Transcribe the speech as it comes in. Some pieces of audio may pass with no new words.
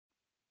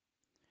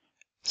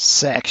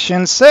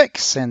Section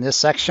 6. In this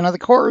section of the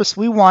course,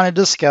 we want to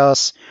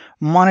discuss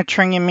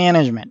monitoring and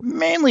management,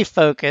 mainly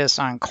focus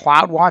on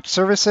CloudWatch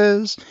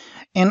services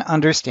and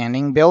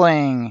understanding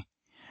billing.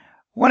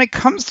 When it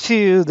comes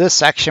to this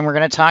section, we're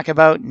going to talk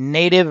about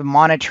native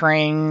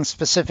monitoring,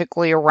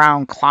 specifically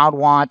around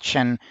CloudWatch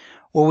and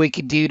what we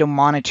could do to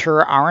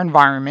monitor our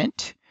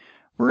environment.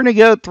 We're going to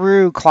go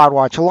through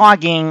CloudWatch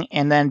logging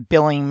and then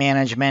billing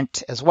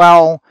management as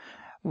well,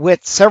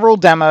 with several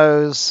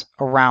demos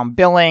around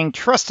billing,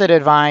 Trusted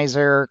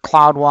Advisor,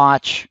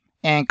 CloudWatch,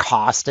 and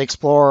Cost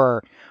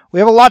Explorer. We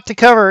have a lot to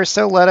cover,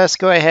 so let us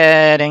go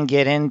ahead and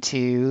get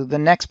into the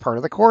next part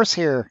of the course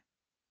here.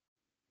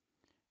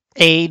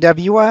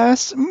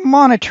 AWS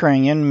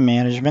Monitoring and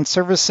Management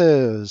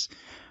Services.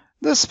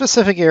 This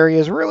specific area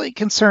is really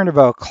concerned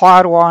about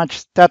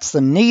CloudWatch. That's the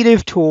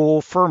native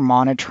tool for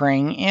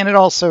monitoring, and it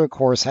also, of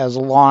course, has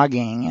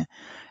logging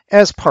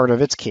as part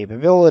of its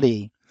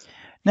capability.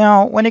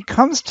 Now, when it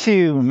comes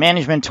to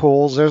management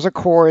tools, there's, of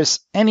course,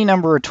 any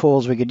number of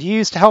tools we could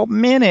use to help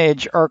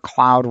manage our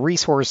cloud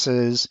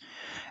resources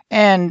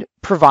and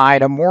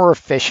provide a more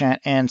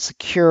efficient and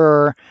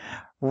secure,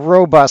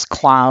 robust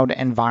cloud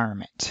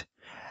environment.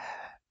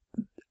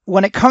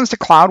 When it comes to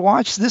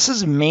CloudWatch, this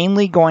is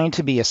mainly going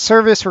to be a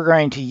service we're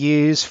going to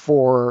use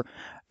for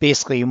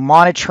basically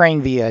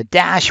monitoring via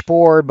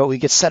dashboard, but we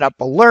could set up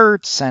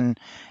alerts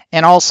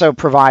and also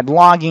provide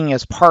logging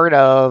as part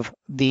of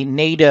the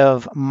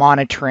native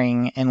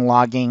monitoring and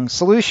logging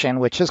solution,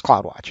 which is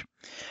CloudWatch.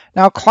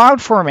 Now,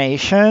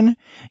 CloudFormation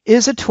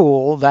is a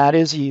tool that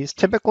is used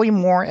typically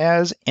more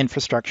as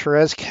infrastructure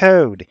as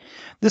code.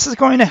 This is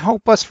going to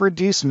help us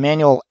reduce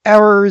manual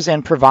errors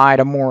and provide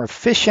a more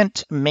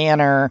efficient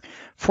manner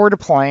for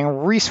deploying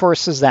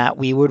resources that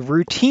we would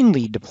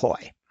routinely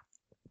deploy.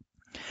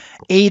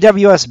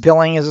 AWS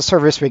billing is a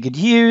service we could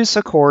use,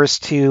 of course,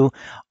 to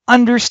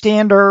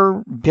understand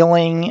our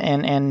billing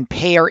and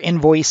pay our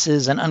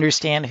invoices and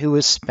understand who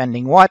is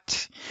spending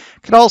what.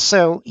 Could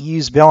also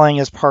use billing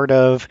as part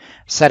of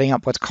setting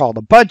up what's called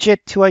a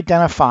budget to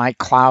identify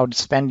cloud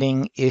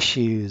spending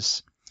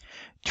issues.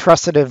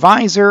 Trusted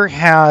Advisor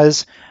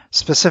has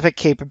specific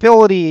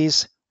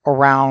capabilities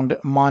around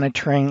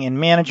monitoring and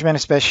management,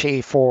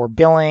 especially for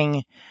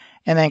billing.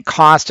 And then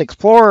Cost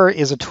Explorer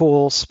is a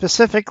tool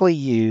specifically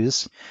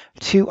used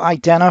to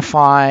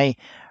identify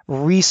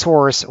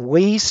resource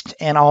waste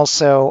and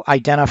also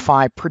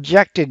identify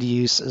projected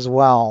use as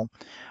well.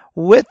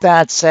 With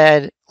that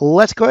said,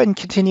 let's go ahead and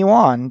continue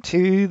on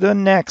to the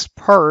next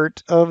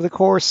part of the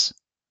course.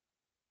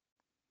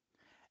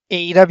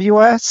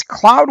 AWS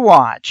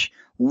CloudWatch.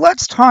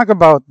 Let's talk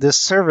about this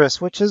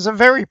service, which is a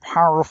very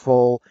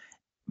powerful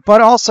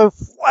but also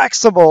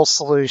flexible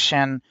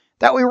solution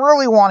that we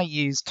really want to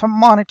use to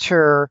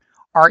monitor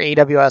our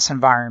AWS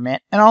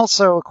environment and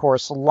also, of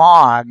course,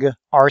 log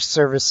our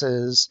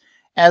services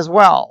as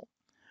well.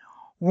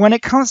 When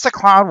it comes to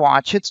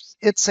CloudWatch,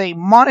 it's a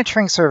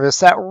monitoring service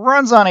that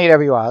runs on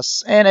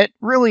AWS, and it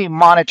really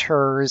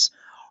monitors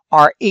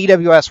our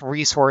AWS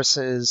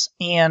resources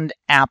and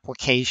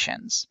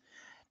applications.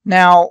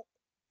 Now,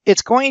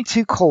 it's going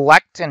to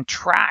collect and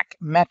track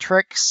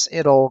metrics.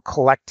 It'll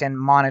collect and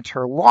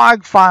monitor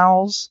log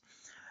files,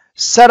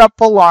 set up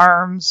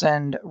alarms,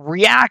 and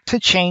react to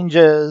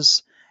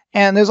changes.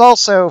 And there's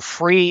also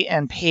free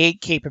and paid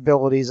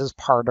capabilities as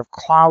part of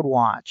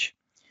CloudWatch.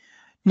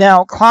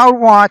 Now,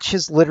 CloudWatch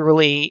is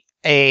literally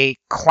a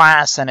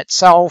class in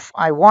itself.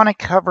 I want to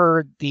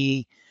cover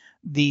the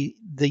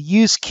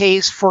use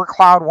case for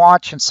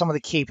CloudWatch and some of the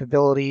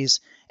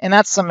capabilities, and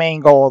that's the main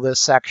goal of this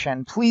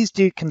section. Please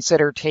do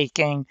consider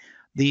taking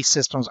the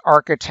Systems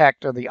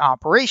Architect or the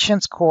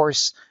Operations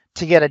course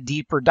to get a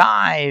deeper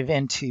dive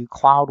into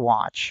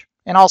CloudWatch.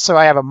 And also,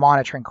 I have a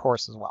monitoring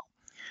course as well.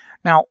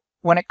 Now,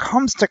 when it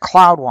comes to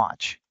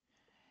CloudWatch,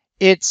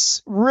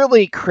 it's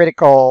really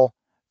critical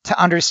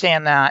to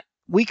understand that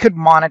we could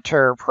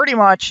monitor pretty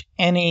much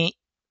any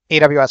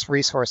AWS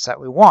resource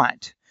that we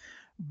want.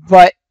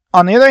 But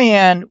on the other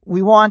hand,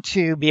 we want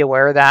to be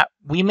aware that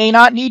we may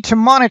not need to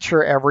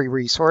monitor every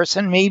resource,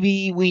 and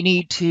maybe we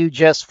need to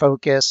just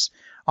focus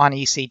on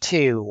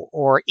EC2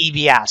 or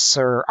EBS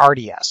or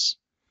RDS.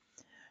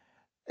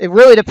 It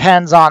really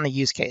depends on the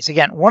use case.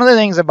 Again, one of the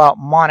things about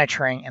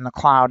monitoring in the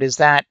cloud is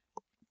that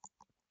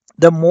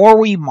the more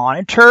we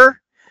monitor,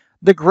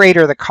 the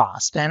greater the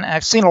cost. And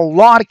I've seen a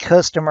lot of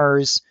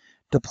customers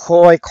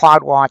deploy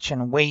CloudWatch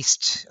and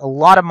waste a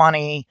lot of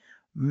money,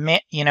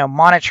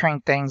 monitoring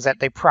things that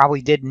they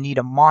probably didn't need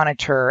to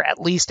monitor, at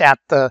least at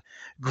the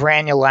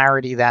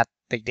granularity that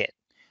they did.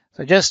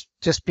 So just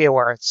be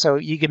aware. So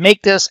you can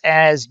make this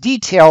as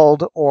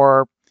detailed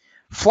or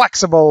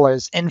flexible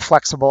as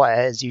inflexible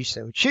as you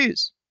so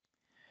choose.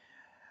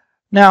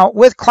 Now,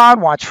 with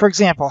CloudWatch, for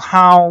example,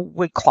 how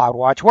would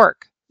CloudWatch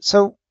work?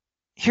 So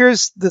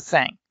here's the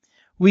thing.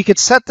 We could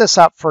set this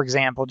up, for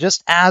example,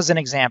 just as an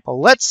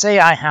example. Let's say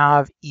I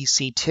have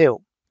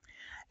EC2,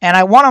 and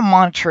I want to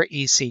monitor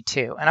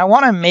EC2, and I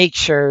want to make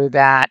sure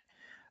that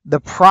the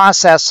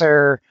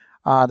processor,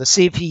 the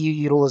CPU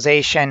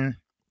utilization,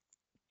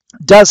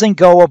 doesn't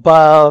go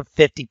above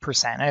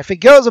 50%. And if it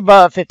goes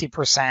above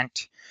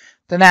 50%,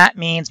 then that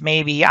means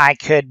maybe I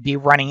could be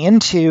running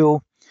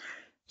into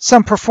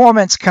some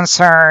performance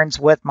concerns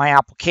with my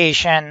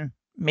application.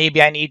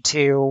 Maybe I need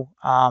to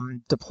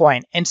deploy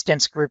an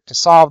instance group to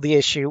solve the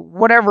issue,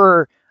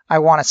 whatever I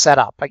want to set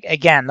up.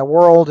 Again, the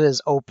world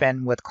is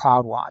open with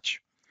CloudWatch.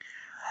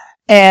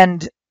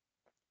 And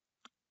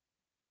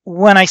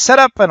when I set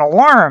up an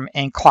alarm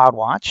in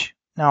CloudWatch,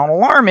 now an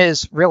alarm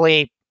is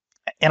really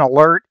an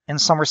alert in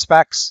some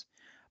respects,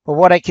 but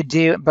what I could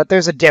do, but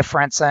there's a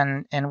difference,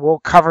 and we'll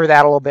cover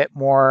that a little bit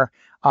more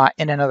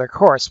in another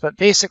course. But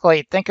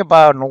basically, think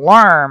about an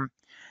alarm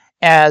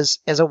as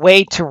a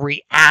way to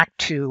react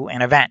to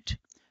an event.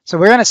 So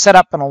we're going to set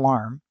up an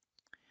alarm,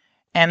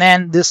 and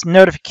then this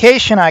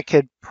notification I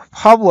could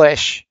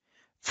publish,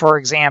 for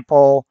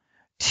example,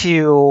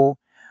 to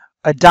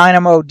a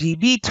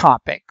DynamoDB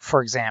topic,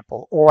 for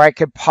example, or I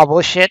could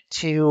publish it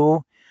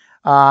to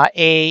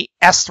a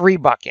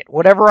S3 bucket.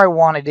 Whatever I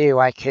want to do,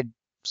 I could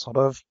sort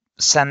of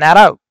send that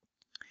out.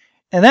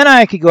 And then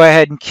I could go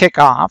ahead and kick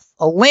off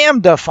a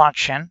Lambda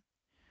function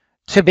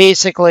to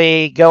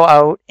basically go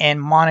out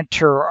and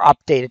monitor or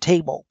update a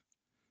table.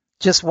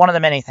 Just one of the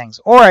many things.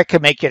 Or I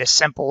could make it as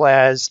simple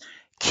as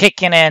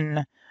kicking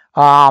in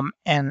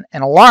an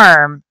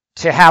alarm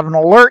to have an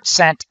alert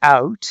sent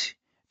out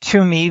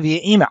to me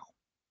via email.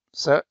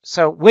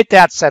 So with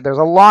that said, there's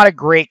a lot of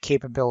great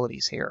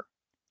capabilities here.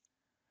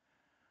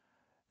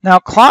 Now,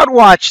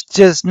 CloudWatch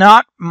does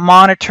not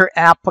monitor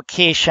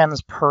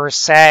applications per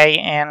se,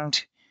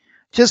 and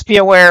just be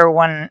aware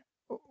when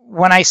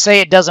I say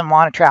it doesn't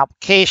monitor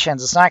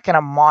applications, it's not going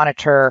to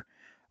monitor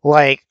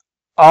like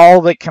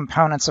all the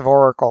components of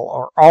Oracle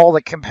or all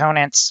the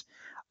components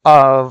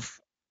of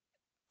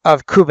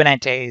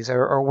Kubernetes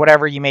or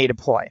whatever you may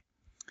deploy.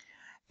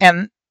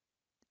 And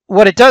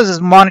what it does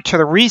is monitor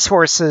the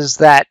resources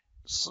that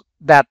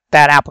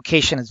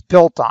application is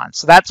built on.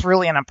 So that's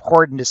really an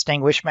important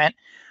distinguishment.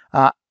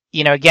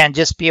 Again,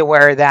 just be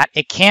aware that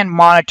it can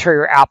monitor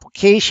your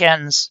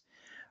applications,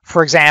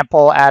 for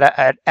example,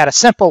 at a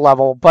simple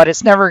level, but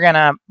it's never going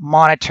to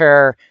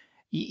monitor,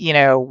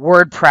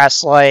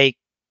 WordPress like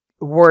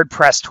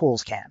WordPress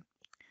tools can.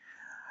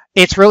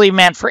 It's really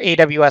meant for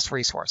AWS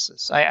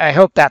resources. I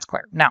hope that's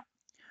clear. Now,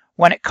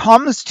 when it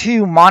comes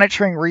to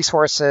monitoring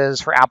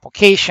resources for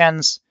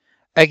applications,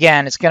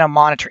 again, it's going to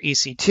monitor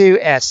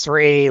EC2,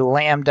 S3,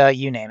 Lambda,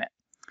 you name it.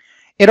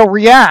 It'll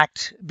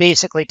react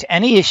basically to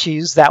any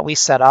issues that we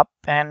set up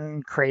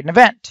and create an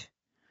event.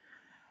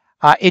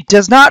 It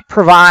does not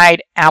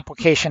provide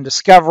application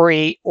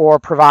discovery or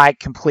provide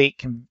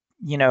complete,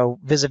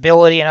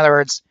 visibility. In other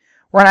words,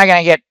 we're not going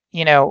to get,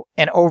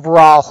 an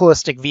overall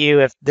holistic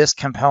view if this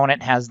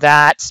component has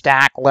that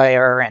stack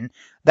layer and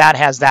that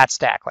has that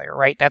stack layer,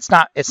 right? It's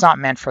not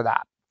meant for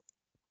that.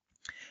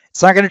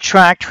 It's not going to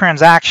track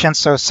transactions.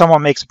 So if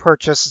someone makes a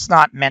purchase, it's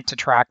not meant to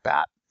track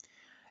that.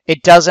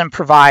 It doesn't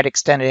provide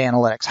extended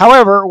analytics.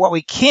 However, what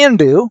we can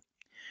do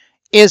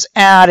is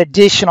add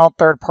additional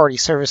third-party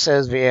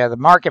services via the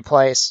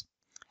marketplace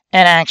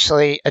and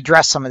actually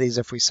address some of these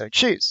if we so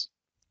choose.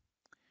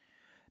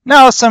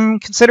 Now, some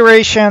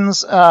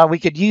considerations. We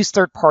could use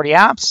third-party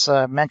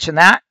apps. Mention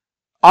that.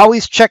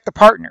 Always check the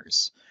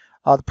partners.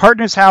 The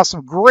partners have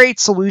some great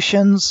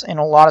solutions in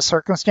a lot of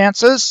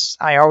circumstances.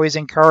 I always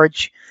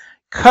encourage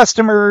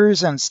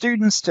customers and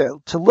students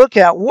to look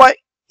at what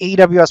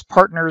AWS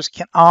partners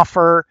can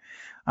offer.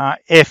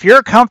 If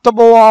you're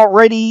comfortable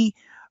already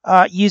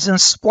using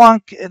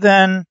Splunk,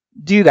 then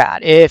do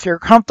that. If you're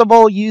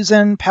comfortable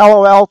using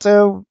Palo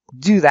Alto,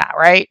 do that,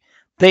 right?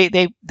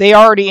 They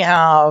already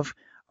have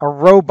a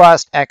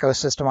robust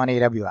ecosystem on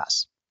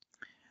AWS.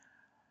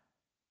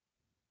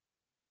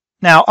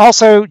 Now,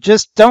 also,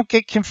 just don't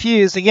get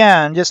confused.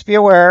 Again, just be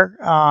aware,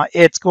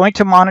 it's going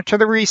to monitor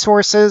the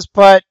resources,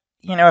 but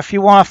if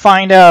you want to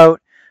find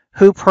out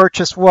who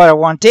purchased what at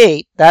one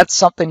date, that's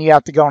something you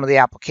have to go into the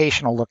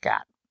application to look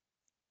at.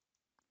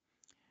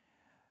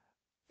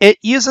 It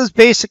uses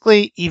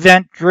basically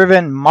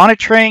event-driven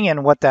monitoring,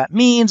 and what that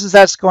means is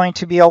that's going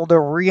to be able to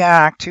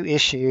react to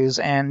issues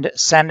and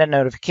send a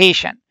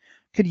notification.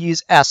 Could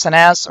use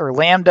SNS or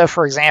Lambda,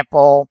 for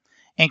example,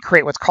 and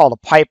create what's called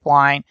a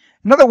pipeline.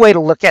 Another way to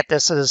look at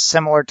this is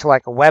similar to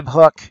like a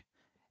webhook.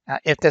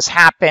 If this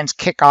happens,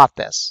 kick off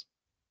this.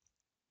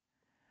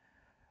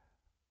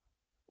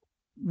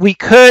 We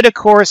could, of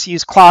course,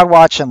 use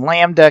CloudWatch and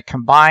Lambda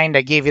combined.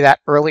 I gave you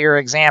that earlier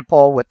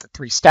example with the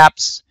 3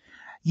 steps.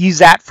 Use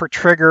that for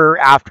trigger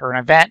after an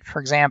event,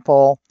 for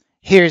example.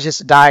 Here's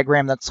just a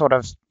diagram that sort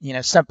of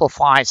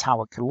simplifies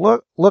how it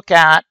could look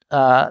at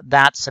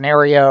that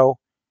scenario.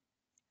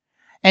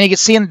 And you can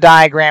see in the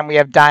diagram we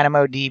have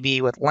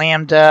DynamoDB with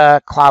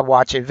Lambda.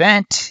 CloudWatch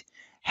event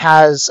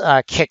has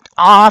kicked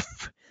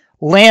off.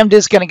 Lambda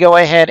is going to go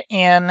ahead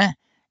and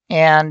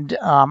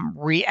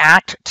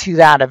react to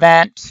that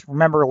event.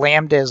 Remember,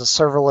 Lambda is a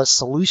serverless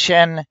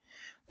solution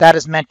that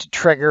is meant to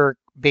trigger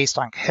based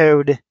on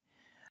code.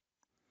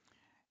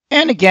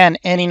 And again,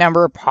 any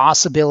number of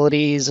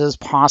possibilities is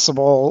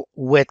possible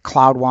with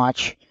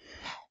CloudWatch.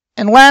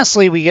 And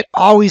lastly, we could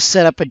always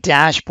set up a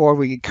dashboard.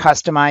 We could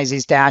customize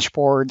these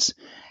dashboards.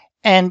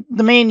 And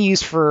the main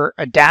use for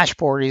a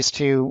dashboard is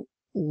to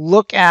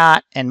look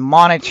at and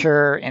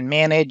monitor and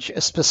manage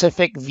a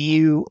specific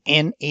view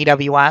in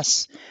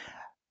AWS.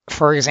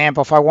 For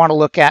example, if I want to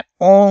look at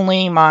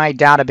only my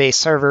database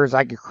servers,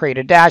 I could create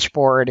a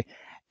dashboard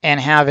and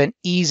have an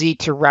easy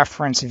to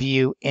reference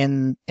view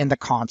in the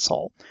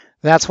console.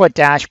 That's what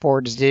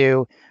dashboards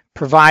do.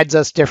 Provides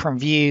us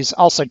different views.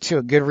 Also, to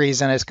a good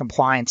reason, is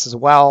compliance as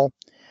well.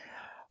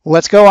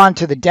 Let's go on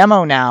to the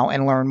demo now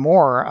and learn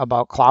more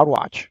about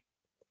CloudWatch.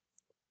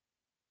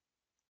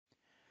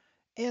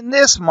 In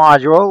this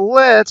module,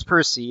 let's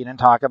proceed and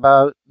talk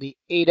about the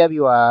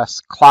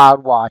AWS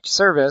CloudWatch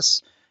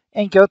service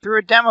and go through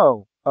a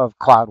demo of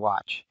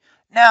CloudWatch.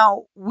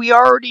 Now, we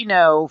already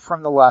know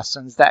from the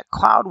lessons that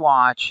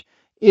CloudWatch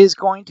is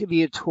going to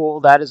be a tool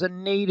that is a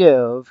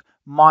native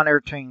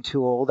monitoring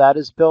tool that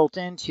is built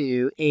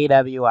into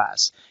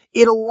AWS.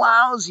 It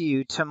allows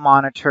you to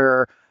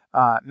monitor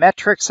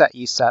metrics that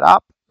you set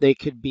up. They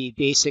could be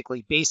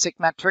basically basic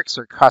metrics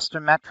or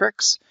custom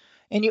metrics.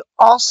 And you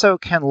also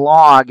can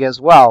log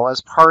as well as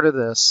part of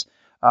this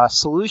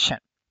solution.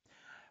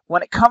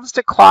 When it comes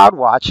to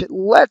CloudWatch, it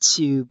lets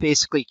you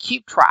basically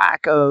keep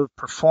track of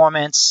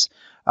performance,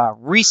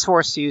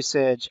 resource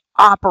usage,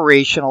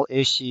 operational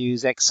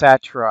issues,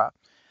 etc.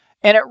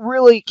 And it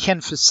really can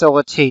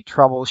facilitate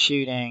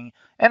troubleshooting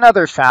and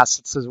other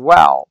facets as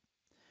well.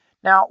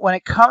 Now, when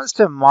it comes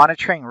to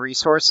monitoring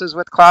resources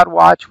with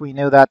CloudWatch, we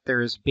know that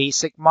there's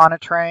basic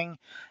monitoring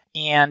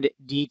and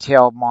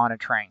detailed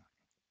monitoring.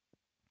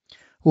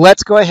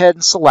 Let's go ahead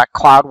and select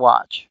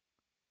CloudWatch.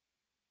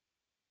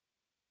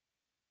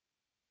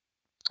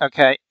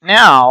 Okay,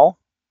 now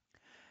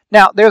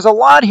there's a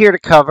lot here to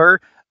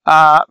cover.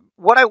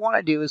 What I want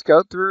to do is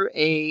go through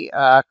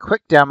a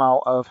quick demo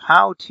of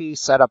how to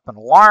set up an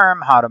alarm,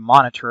 how to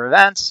monitor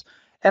events,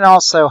 and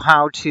also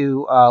how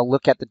to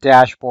look at the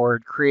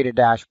dashboard, create a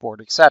dashboard,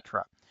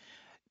 etc.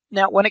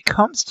 Now, when it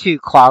comes to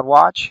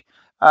CloudWatch,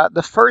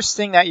 the first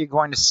thing that you're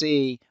going to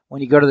see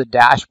when you go to the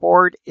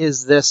dashboard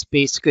is this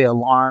basically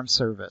alarm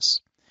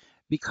service.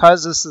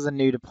 Because this is a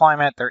new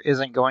deployment, there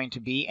isn't going to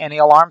be any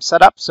alarm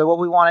set up. So what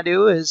we want to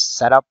do is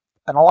set up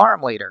an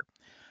alarm later.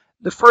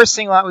 The first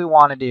thing that we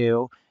want to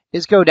do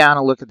is go down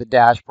and look at the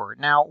dashboard.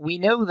 Now, we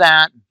know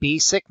that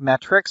basic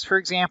metrics, for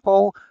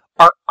example,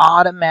 are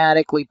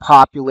automatically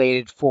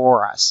populated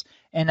for us.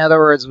 In other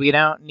words, we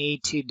don't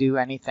need to do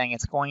anything.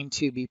 It's going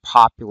to be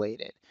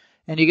populated.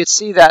 And you can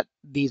see that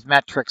these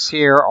metrics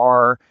here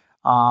are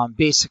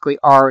basically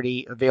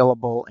already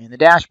available in the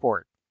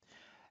dashboard.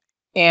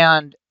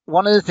 And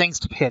one of the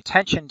things to pay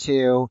attention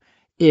to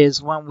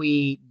is when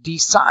we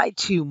decide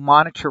to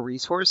monitor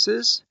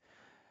resources,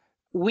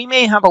 we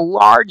may have a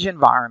large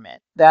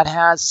environment that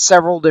has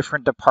several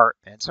different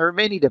departments or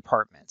many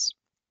departments.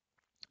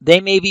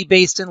 They may be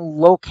based in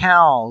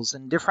locales,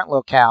 in different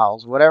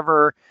locales,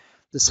 whatever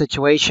the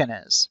situation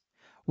is.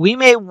 We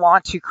may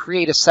want to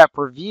create a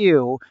separate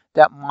view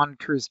that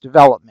monitors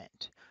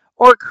development,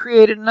 or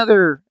create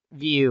another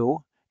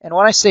view, and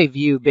when I say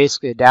view,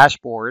 basically a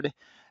dashboard,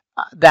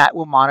 that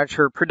will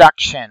monitor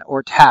production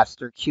or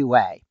test or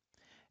QA.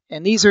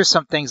 And these are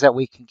some things that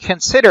we can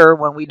consider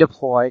when we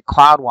deploy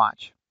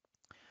CloudWatch.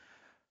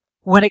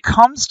 When it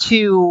comes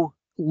to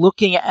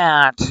looking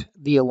at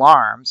the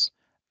alarms,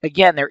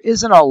 again, there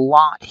isn't a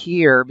lot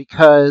here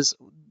because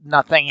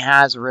nothing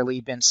has really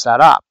been set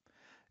up.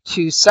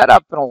 To set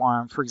up an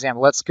alarm, for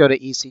example, let's go to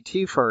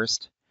EC2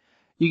 first.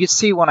 You can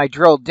see when I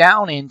drill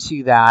down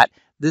into that,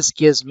 this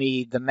gives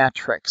me the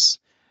metrics.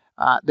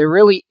 There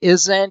really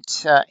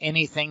isn't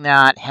anything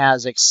that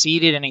has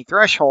exceeded any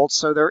threshold,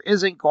 so there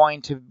isn't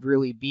going to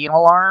really be an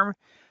alarm.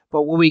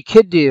 But what we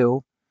could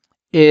do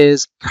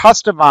is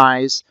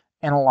customize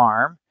an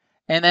alarm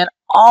and then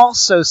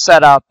also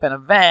set up an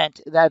event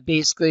that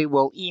basically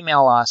will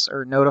email us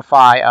or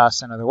notify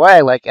us another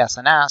way, like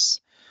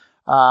SNS,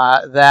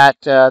 that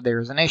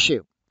there's an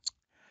issue.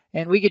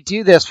 And we could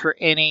do this for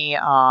any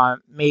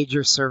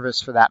major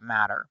service for that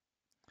matter.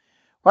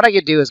 What I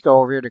could do is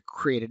go over here to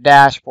create a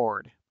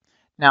dashboard.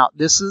 Now,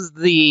 this is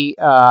the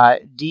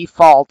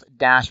default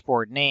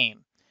dashboard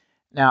name.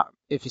 Now,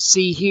 if you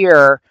see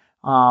here,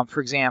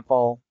 for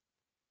example,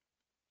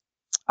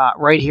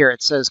 right here,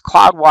 it says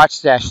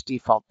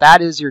CloudWatch-default.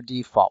 That is your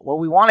default. What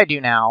we want to do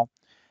now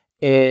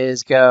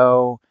is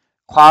go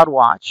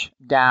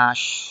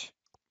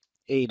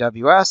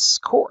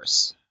CloudWatch-AWS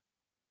course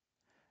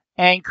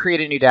and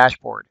create a new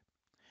dashboard.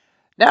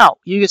 Now,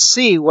 you can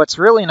see what's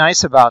really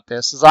nice about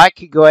this is I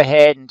could go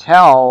ahead and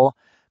tell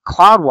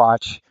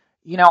CloudWatch,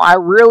 you know, I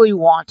really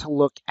want to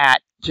look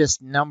at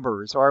just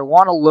numbers, or I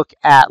want to look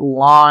at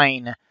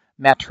line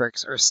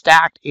metrics or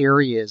stacked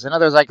areas. In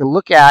other words, I could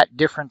look at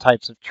different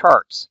types of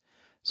charts.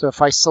 So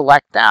if I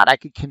select that, I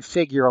could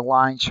configure a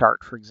line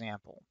chart, for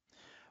example.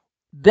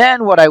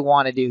 Then what I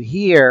want to do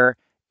here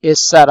is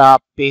set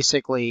up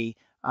basically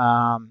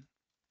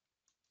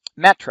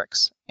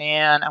metrics.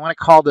 And I'm going to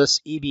call this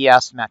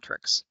EBS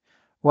metrics.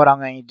 What I'm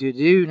going to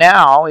do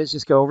now is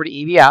just go over to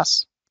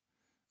EBS.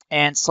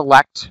 and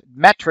select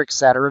metrics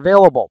that are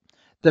available.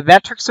 The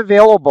metrics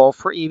available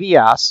for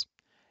AWS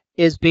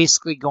is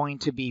basically going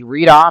to be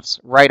read ops,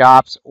 write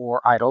ops, or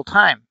idle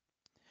time.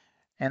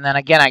 And then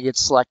again, I get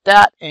select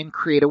that and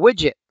create a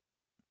widget.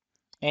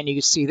 And you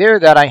can see there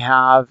that I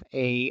have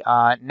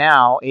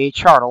now a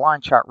chart, a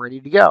line chart ready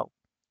to go.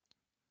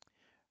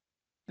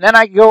 And then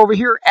I can go over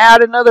here,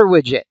 add another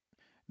widget.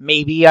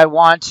 Maybe I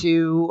want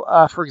to,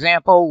 for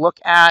example, look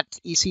at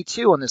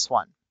EC2 on this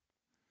one.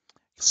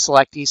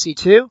 Select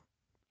EC2.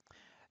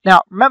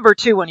 Now, remember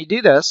too, when you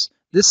do this,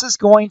 this is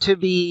going to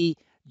be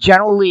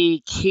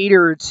generally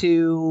catered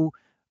to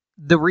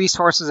the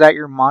resources that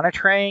you're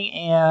monitoring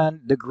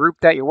and the group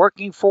that you're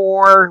working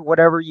for,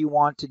 whatever you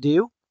want to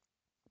do.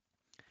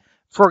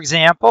 For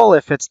example,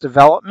 if it's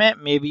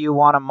development, maybe you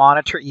want to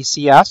monitor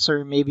ECS,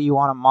 or maybe you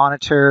want to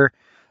monitor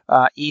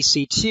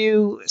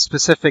EC2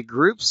 specific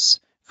groups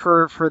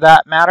for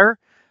that matter.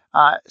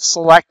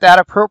 Select that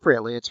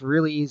appropriately. It's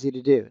really easy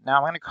to do. Now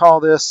I'm going to call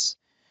this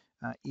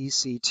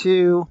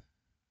EC2.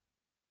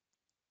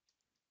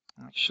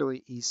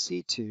 Actually,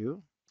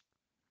 EC2.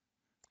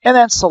 And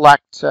then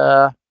select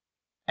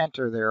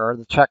enter there, or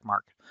the check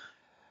mark.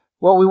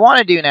 What we want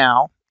to do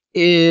now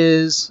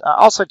is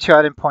also too,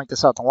 I didn't point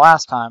this out the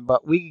last time,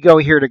 but we could go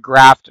here to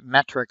graph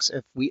metrics.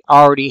 If we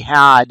already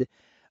had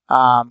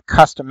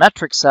custom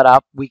metrics set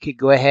up, we could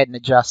go ahead and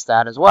adjust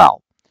that as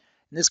well.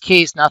 In this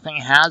case, nothing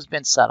has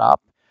been set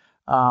up.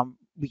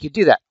 We could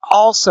do that.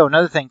 Also,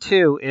 another thing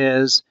too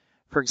is,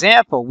 for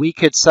example, we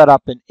could set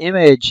up an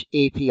image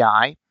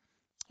API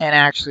and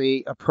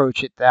actually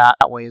approach it that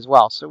way as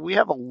well. So we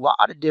have a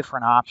lot of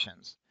different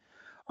options.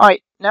 All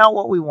right, now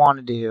what we want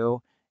to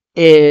do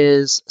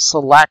is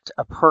select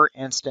a per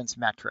instance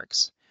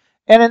metrics.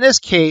 And in this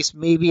case,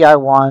 maybe I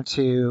want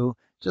to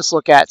just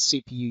look at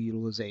CPU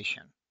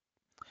utilization.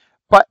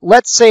 But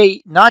let's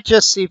say not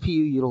just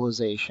CPU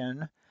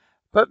utilization,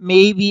 but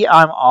maybe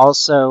I'm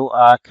also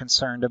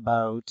concerned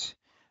about,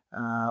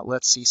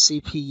 let's see,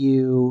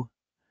 CPU,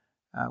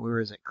 where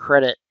is it,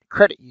 credit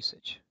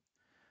usage.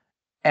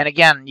 And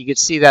again, you can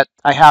see that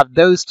I have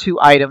those two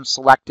items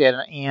selected,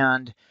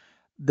 and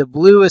the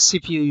blue is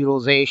CPU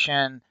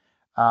utilization,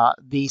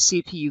 the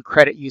CPU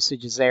credit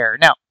usage is there.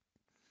 Now,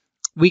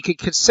 we could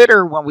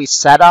consider when we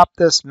set up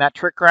this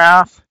metric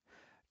graph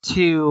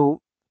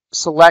to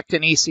select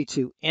an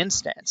EC2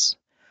 instance.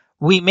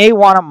 We may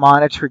want to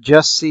monitor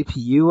just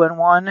CPU in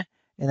one,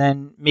 and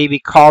then maybe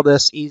call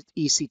this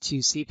EC2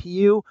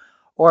 CPU,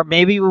 or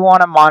maybe we want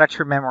to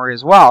monitor memory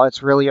as well.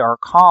 It's really our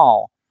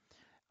call.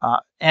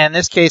 And in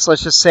this case,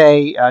 let's just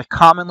say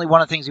commonly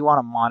one of the things you want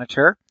to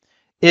monitor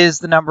is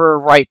the number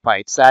of write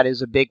bytes. That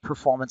is a big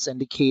performance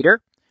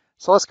indicator.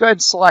 So let's go ahead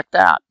and select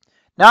that.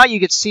 Now you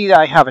can see that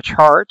I have a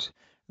chart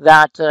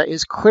that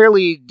is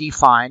clearly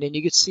defined, and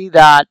you can see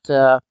that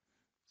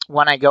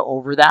when I go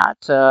over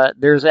that,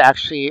 there's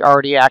actually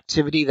already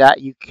activity that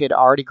you could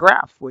already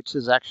graph, which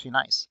is actually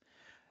nice.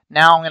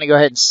 Now I'm going to go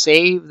ahead and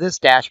save this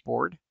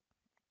dashboard.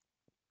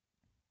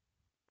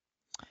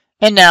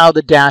 And now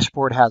the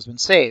dashboard has been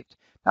saved.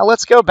 Now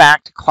let's go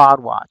back to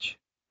CloudWatch.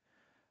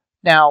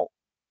 Now,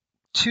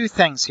 two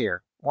things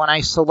here. When I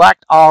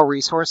select all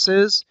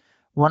resources,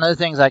 one of the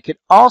things I could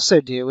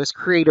also do is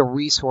create a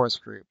resource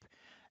group.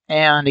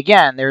 And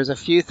again, there's a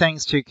few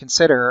things to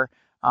consider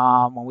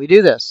when we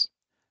do this.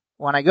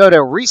 When I go to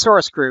a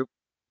resource group,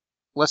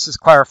 let's just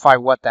clarify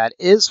what that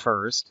is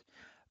first.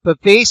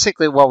 But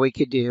basically what we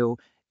could do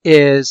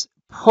is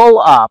pull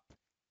up,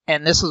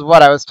 and this is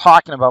what I was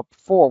talking about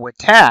before with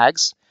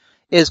tags,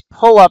 is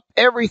pull up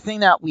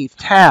everything that we've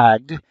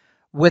tagged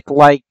with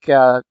like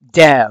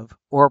dev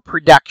or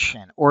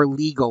production or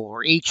legal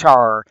or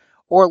HR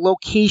or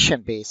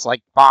location-based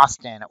like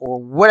Boston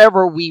or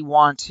whatever we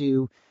want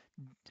to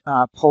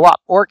pull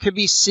up. Or it could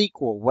be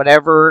SQL,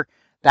 whatever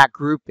that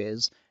group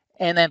is,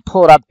 and then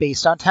pull it up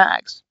based on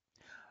tags.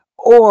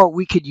 Or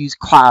we could use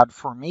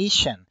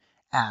CloudFormation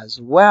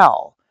as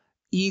well.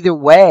 Either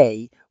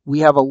way, we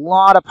have a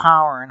lot of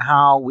power in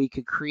how we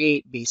could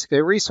create basically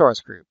a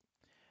resource group.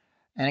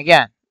 And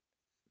again,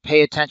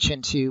 pay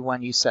attention to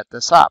when you set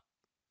this up.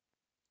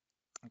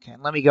 Okay,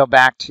 let me go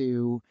back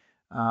to,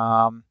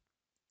 I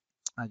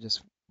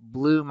just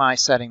blew my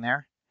setting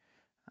there.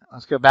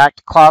 Let's go back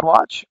to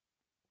CloudWatch.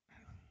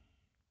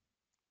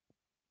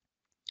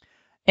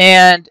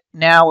 And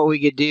now what we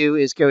could do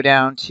is go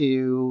down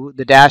to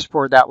the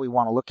dashboard that we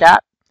want to look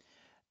at.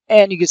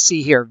 And you can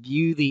see here,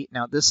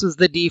 now this is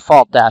the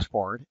default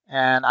dashboard.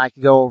 And I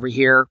can go over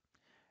here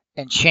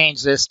and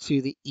change this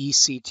to the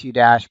EC2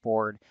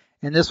 dashboard.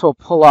 And this will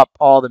pull up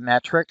all the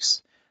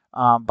metrics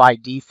by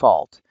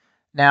default.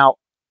 Now,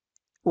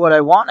 what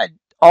I want to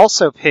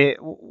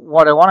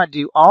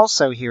do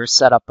also here is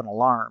set up an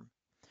alarm.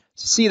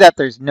 So see that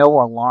there's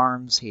no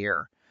alarms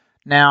here.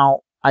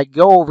 Now, I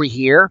go over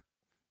here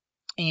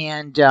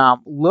and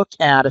look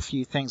at a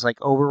few things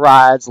like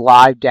overrides,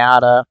 live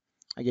data.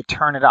 I could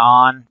turn it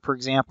on, for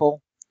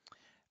example.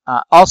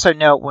 Also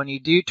note, when you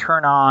do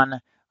turn on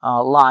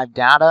live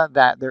data,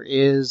 that there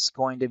is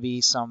going to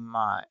be some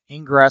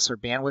ingress or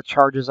bandwidth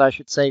charges, I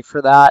should say,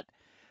 for that.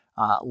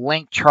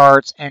 link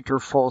charts, enter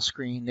full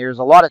screen. There's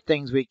a lot of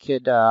things we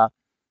could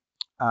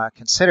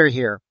consider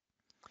here.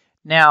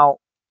 Now,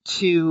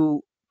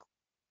 to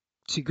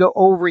go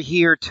over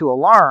here to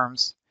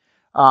alarms,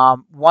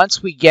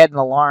 once we get an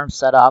alarm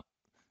set up,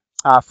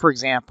 for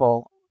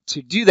example,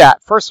 to do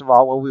that, first of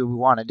all, what we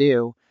want to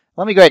do,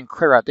 let me go ahead and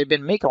clear out. They've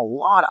been making a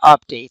lot of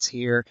updates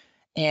here,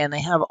 and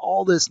they have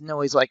all this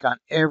noise like on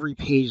every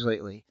page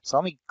lately. So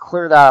let me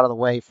clear that out of the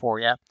way for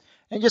you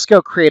and just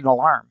go create an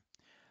alarm.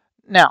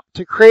 Now,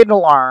 to create an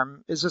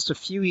alarm is just a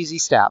few easy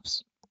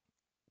steps.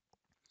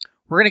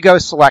 We're going to go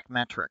select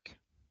metric.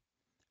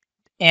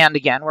 And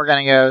again, we're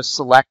going to go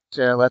select,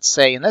 let's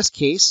say in this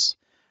case,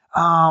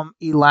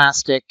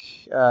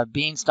 Elastic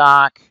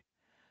Beanstalk.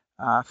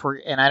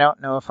 And I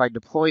don't know if I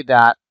deployed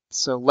that.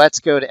 So let's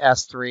go to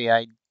S3.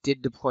 I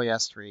did deploy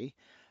S3.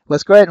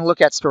 Let's go ahead and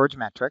look at storage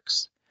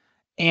metrics.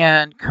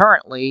 And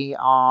currently,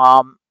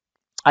 I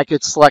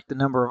could select the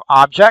number of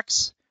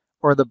objects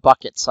or the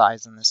bucket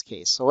size in this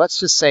case. So let's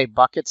just say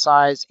bucket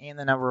size and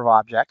the number of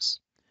objects.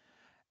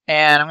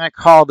 And I'm going to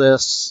call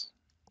this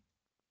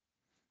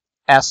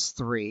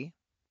S3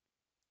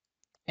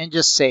 and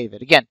just save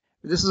it. Again,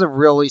 this is a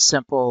really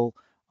simple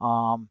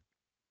alarm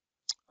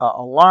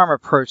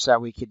approach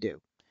that we could do.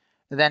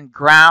 And then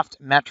graphed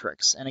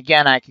metrics. And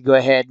again, I could go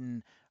ahead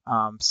and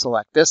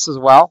select this as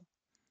well.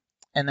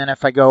 And then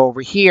if I go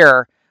over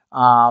here,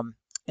 in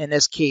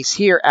this case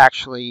here,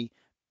 actually,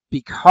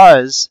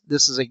 because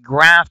this is a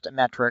graphed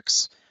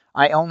metrics,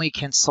 I only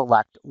can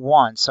select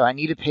one. So I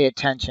need to pay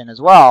attention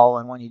as well.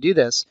 And when you do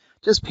this,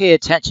 just pay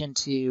attention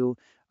to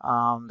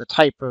the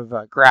type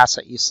of graphs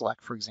that you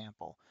select, for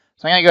example.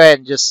 So I'm going to go ahead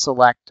and just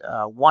select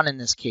one in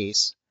this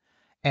case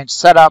and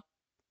set up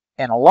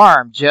an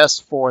alarm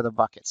just for the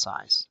bucket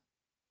size.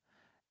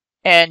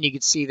 And you can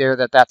see there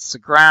that that's the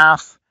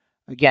graph.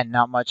 Again,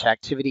 not much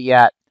activity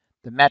yet.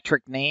 The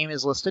metric name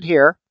is listed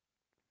here.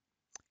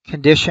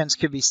 Conditions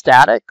could be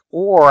static,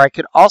 or I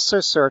could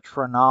also search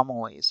for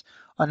anomalies.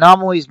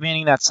 Anomalies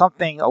meaning that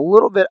something a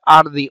little bit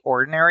out of the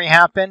ordinary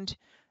happened,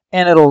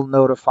 and it'll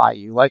notify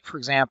you. Like, for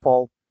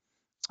example,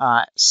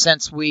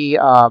 since we,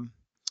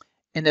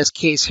 in this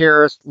case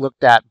here,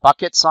 looked at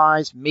bucket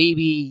size,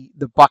 maybe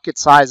the bucket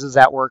sizes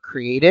that were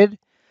created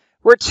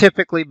were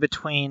typically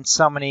between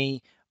so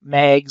many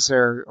megs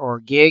or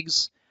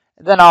gigs.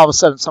 And then all of a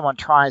sudden someone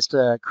tries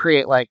to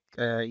create like,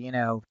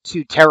 2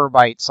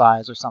 terabyte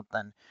size or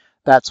something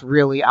that's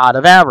really out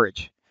of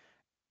average.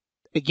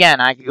 Again,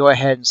 I could go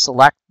ahead and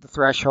select the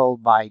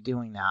threshold by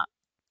doing that.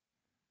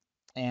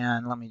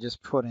 And let me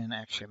just put in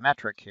actually a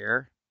metric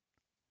here.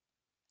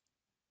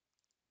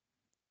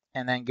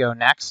 And then go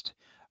next.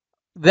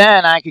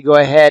 Then I could go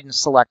ahead and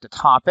select a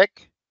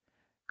topic,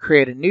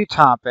 create a new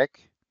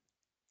topic,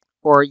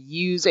 or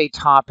use a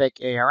topic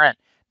ARN.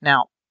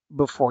 Now,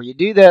 before you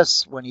do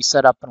this, when you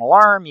set up an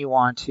alarm, you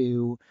want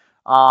to,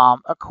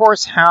 of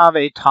course, have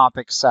a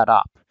topic set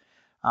up.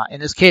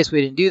 In this case,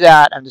 we didn't do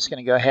that. I'm just going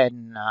to go ahead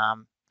and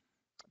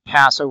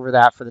pass over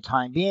that for the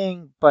time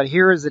being. But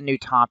here is the new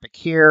topic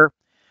here.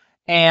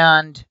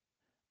 And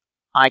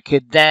I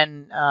could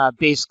then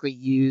basically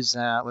use,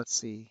 let's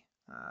see,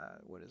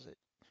 what is it?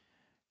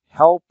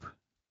 Help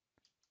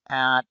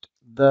at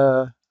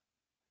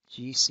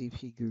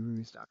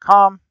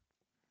thegcpgurus.com.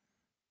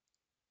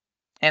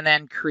 And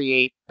then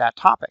create that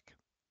topic.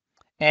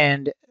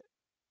 And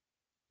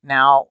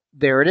now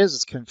there it is.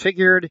 It's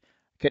configured.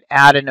 Could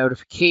add a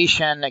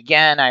notification.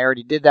 Again, I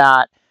already did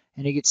that.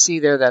 And you can see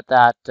there that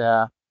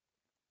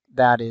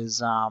that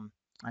is,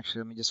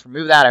 actually, let me just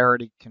remove that. I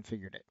already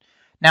configured it.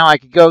 Now I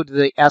could go to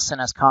the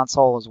SNS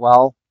console as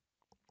well.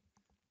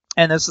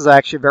 And this is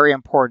actually a very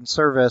important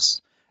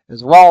service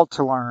as well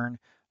to learn.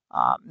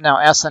 Now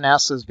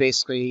SNS is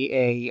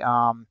basically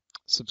a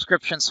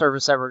subscription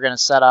service that we're going to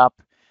set up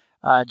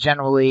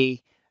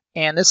generally.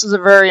 And this is a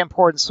very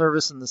important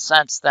service in the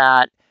sense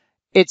that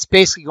it's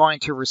basically going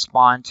to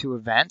respond to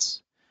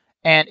events.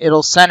 And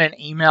it'll send an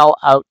email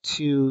out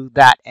to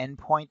that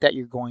endpoint that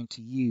you're going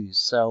to use.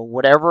 So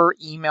whatever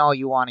email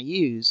you want to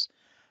use,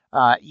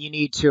 you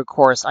need to, of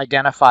course,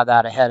 identify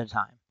that ahead of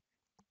time.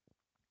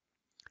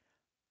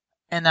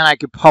 And then I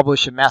could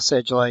publish a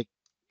message like,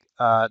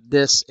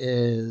 this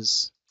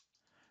is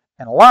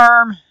an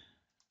alarm,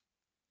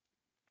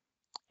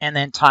 and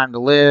then time to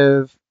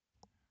live.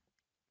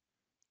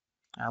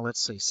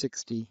 Let's say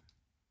 60.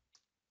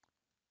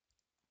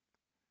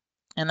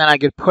 And then I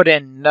could put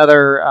in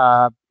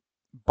another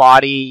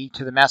body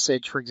to the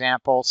message, for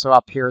example. So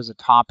up here is a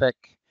topic,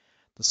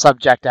 the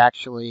subject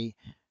actually.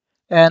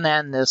 And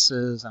then this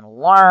is an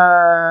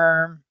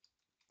alarm,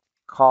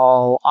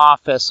 call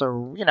office, or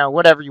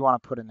whatever you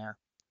want to put in there.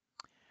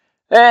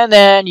 And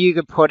then you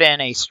could put in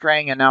a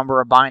string, a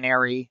number, a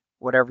binary,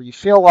 whatever you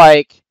feel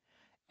like,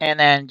 and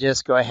then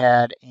just go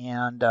ahead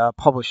and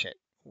publish it.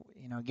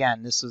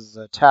 Again, this is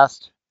a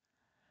test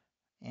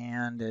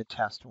and a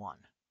test 1.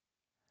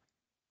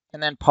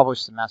 And then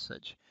publish the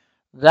message.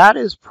 That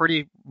is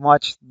pretty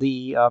much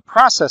the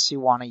process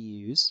you want to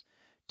use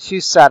to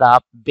set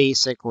up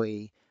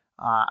basically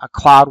a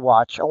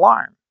CloudWatch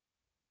alarm.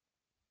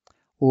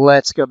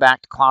 Let's go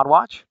back to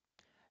CloudWatch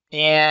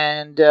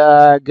and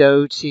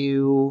go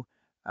to,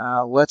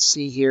 let's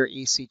see here,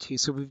 EC2.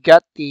 So we've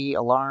got the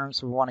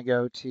alarms. We want to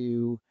go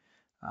to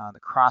the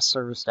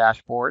cross-service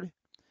dashboard.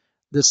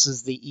 This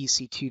is the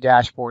EC2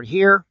 dashboard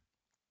here.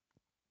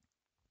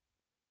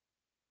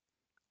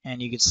 And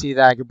you can see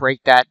that I could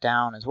break that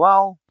down as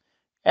well.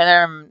 And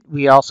then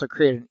we also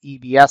created an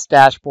EBS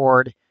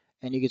dashboard,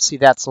 and you can see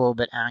that's a little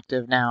bit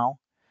active now.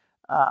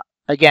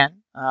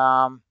 Again,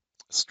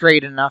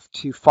 straight enough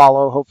to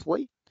follow,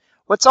 hopefully.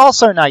 What's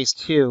also nice,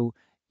 too,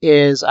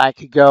 is I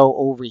could go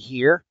over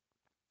here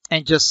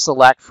and just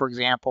select, for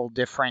example,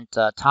 different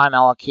time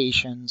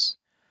allocations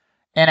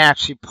and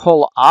actually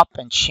pull up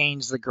and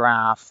change the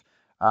graph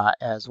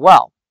as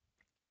well.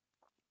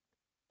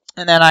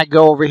 And then I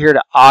go over here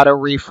to auto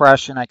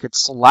refresh, and I could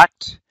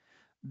select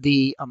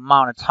the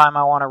amount of time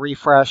I want to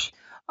refresh.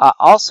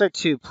 Also,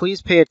 too,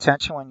 please pay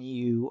attention when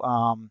you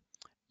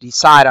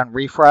decide on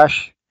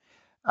refresh.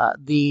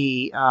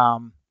 The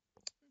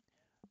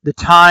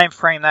time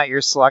frame that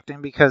you're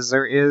selecting, because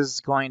there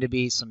is going to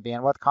be some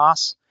bandwidth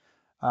costs.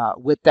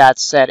 With that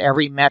said,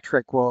 every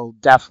metric will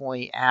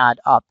definitely add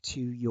up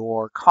to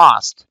your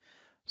cost.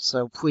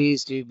 So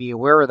please do be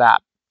aware of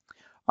that.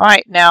 All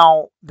right,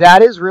 now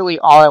that is really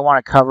all I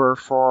want to cover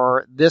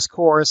for this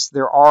course.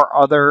 There are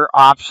other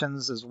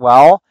options as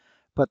well,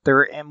 but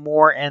they're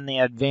more in the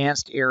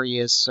advanced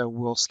areas, so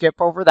we'll skip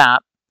over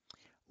that.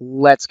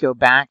 Let's go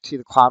back to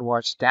the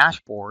CloudWatch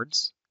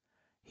dashboards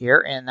here,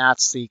 and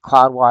that's the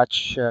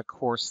CloudWatch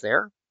course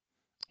there.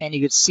 And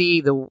you can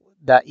see the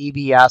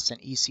EBS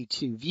and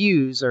EC2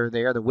 views are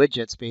there, the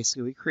widgets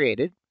basically we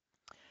created.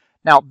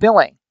 Now,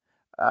 billing.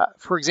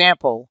 For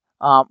example,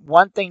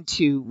 one thing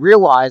to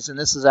realize, and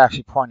this is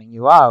actually pointing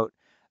you out,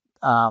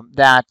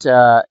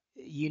 that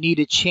you need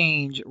to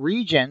change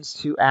regions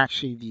to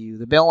actually view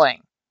the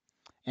billing.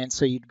 And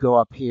so you'd go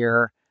up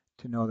here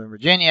to Northern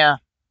Virginia.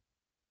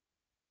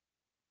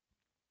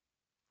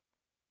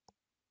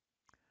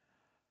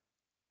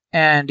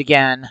 And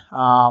again,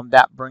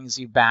 that brings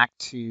you back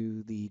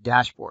to the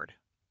dashboard.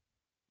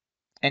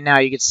 And now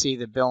you can see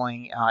the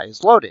billing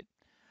is loaded.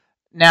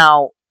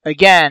 Now,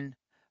 again,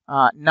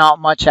 not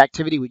much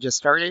activity, we just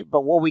started,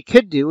 but what we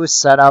could do is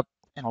set up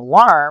an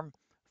alarm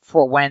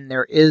for when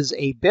there is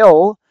a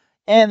bill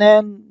and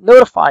then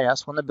notify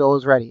us when the bill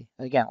is ready.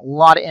 Again, a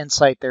lot of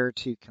insight there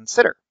to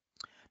consider.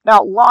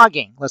 Now,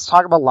 logging. Let's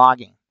talk about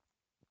logging.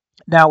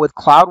 Now, with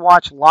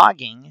CloudWatch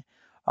logging,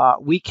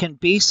 we can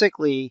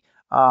basically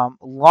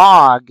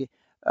log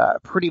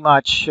pretty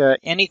much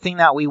anything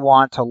that we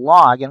want to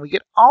log, and we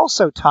could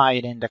also tie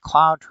it into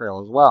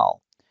CloudTrail as well.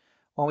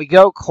 When we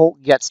go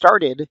get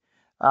started,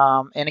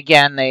 and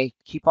again, they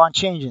keep on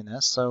changing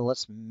this, so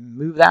let's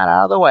move that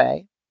out of the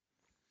way.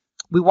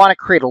 We want to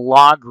create a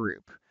log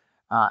group.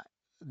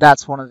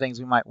 That's one of the things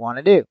we might want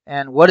to do.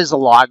 And what is a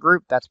log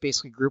group? That's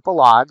basically a group of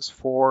logs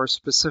for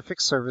specific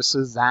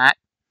services that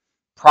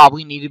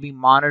probably need to be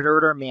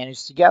monitored or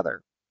managed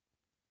together.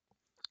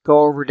 Go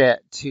over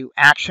to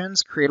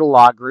Actions, create a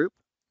log group.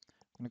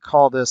 I'm going to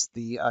call this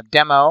the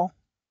demo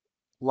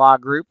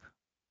log group.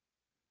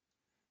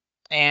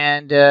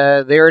 And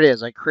there it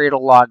is. I create a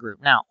log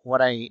group. Now, what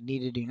I need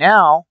to do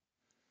now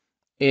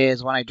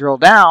is when I drill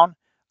down,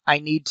 I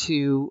need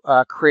to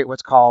create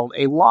what's called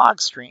a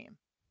log stream.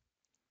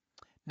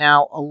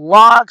 Now, a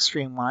log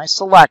stream, when I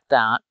select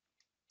that,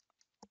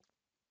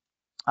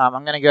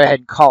 I'm going to go ahead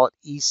and call it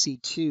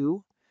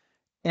EC2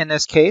 in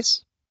this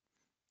case.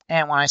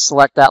 And when I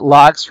select that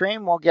log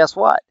stream, well, guess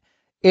what?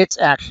 It's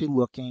actually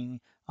looking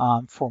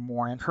for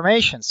more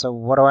information. So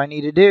what do I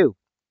need to do?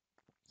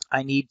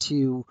 I need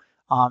to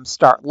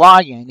start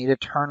logging. I need to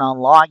turn on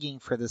logging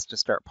for this to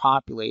start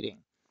populating.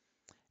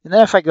 And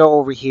then if I go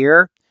over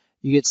here,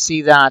 you can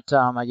see that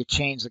I could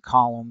change the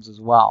columns as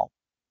well.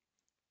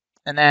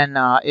 And then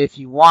if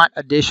you want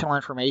additional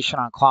information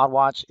on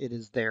CloudWatch, it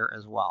is there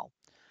as well.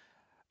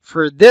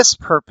 For this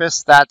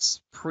purpose, that's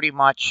pretty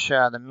much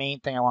the main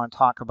thing I want to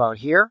talk about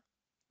here.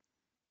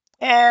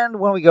 And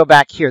when we go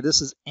back here,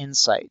 this is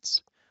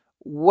Insights.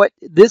 What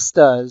this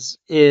does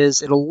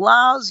is it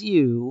allows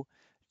you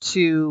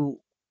to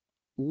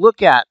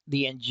look at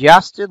the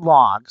ingested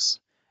logs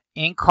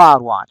in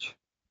CloudWatch.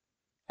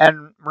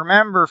 And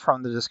remember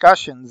from the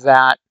discussions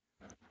that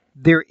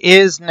there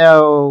is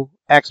no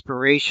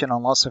expiration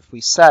unless if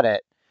we set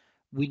it.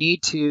 We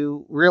need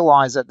to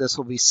realize that this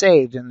will be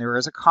saved, and there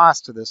is a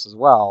cost to this as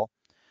well.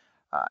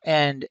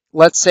 And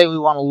let's say we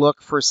want to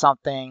look for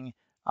something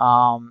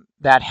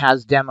that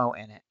has demo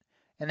in it.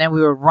 And then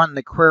we would run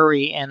the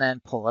query and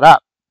then pull it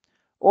up.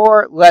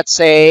 Or let's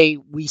say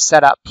we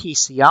set up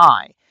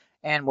PCI.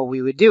 And what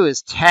we would do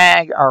is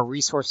tag our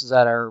resources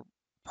that are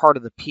part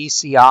of the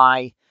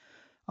PCI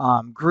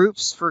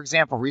groups, for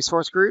example,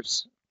 resource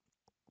groups,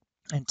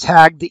 and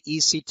tag the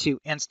EC2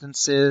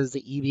 instances,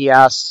 the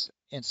EBS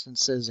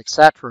instances,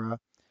 etc.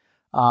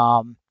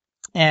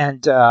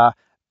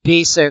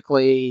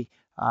 Basically,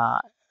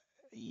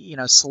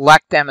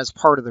 select them as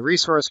part of the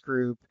resource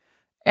group,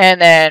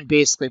 and then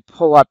basically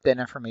pull up that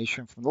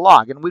information from the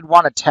log. And we'd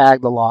want to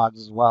tag the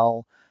logs as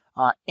well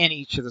in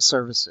each of the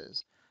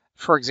services.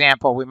 For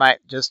example, we might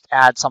just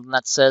add something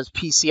that says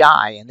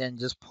PCI and then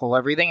just pull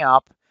everything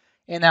up,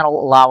 and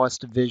that'll allow us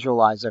to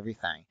visualize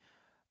everything.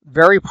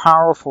 Very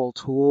powerful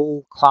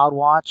tool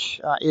CloudWatch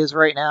is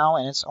right now,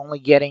 and it's only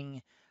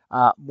getting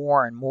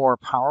more and more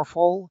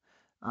powerful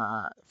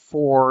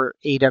for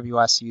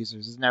AWS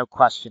users. There's no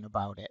question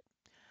about it.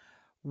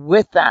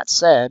 With that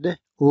said,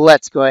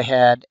 let's go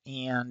ahead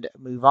and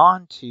move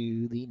on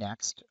to the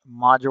next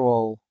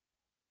module.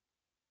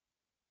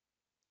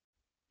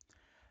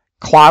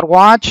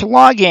 CloudWatch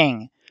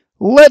logging.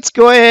 Let's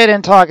go ahead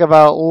and talk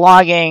about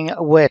logging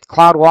with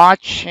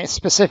CloudWatch,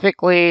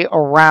 specifically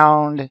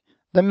around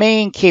the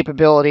main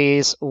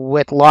capabilities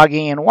with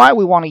logging and why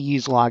we want to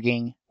use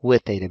logging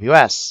with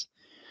AWS.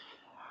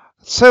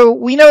 So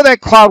we know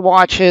that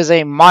CloudWatch is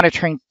a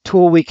monitoring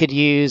tool we could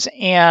use,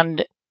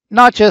 and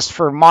not just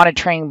for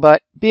monitoring,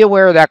 but be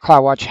aware that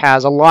CloudWatch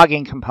has a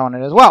logging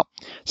component as well.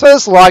 So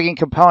this logging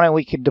component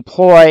we could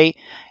deploy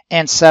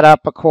and set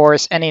up, of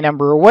course, any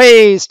number of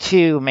ways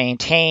to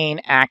maintain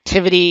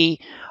activity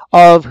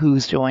of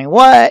who's doing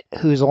what,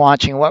 who's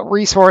launching what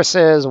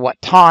resources, what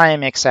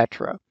time,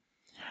 etc.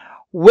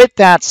 With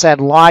that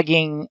said,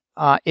 logging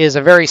is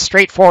a very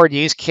straightforward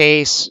use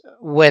case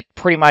with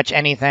pretty much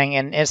anything,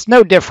 and it's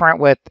no different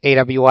with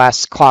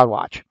AWS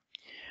CloudWatch.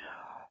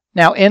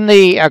 Now, in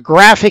the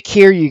graphic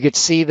here, you could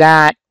see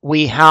that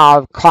we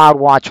have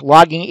CloudWatch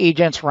logging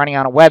agents running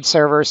on a web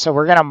server, so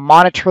we're going to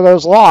monitor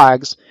those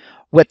logs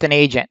with an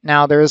agent.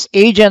 Now, there's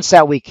agents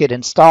that we could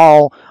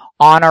install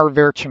on our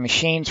virtual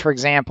machines, for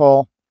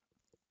example,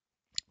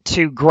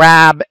 to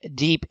grab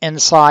deep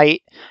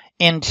insight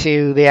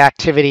into the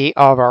activity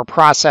of our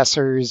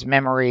processors,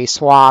 memory,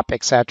 swap,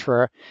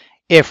 etc.,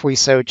 if we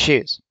so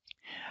choose.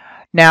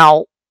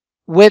 Now,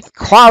 with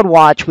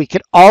CloudWatch, we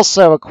could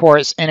also, of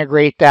course,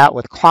 integrate that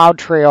with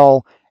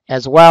CloudTrail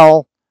as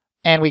well,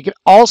 and we could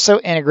also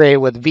integrate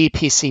it with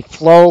VPC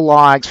flow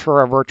logs for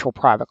our virtual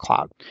private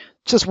cloud.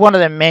 Just one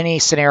of the many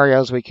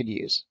scenarios we could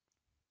use.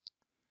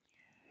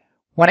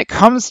 When it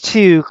comes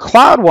to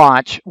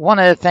CloudWatch, one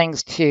of the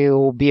things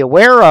to be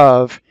aware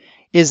of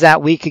is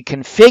that we could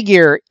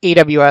configure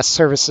AWS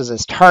services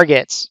as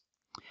targets,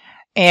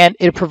 and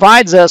it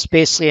provides us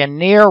basically a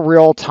near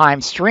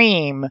real-time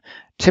stream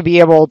to be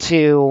able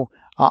to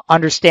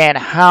understand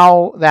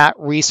how that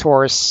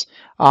resource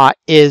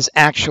is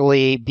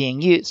actually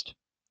being used.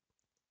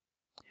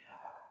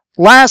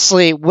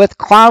 Lastly, with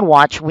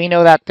CloudWatch, we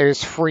know that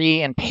there's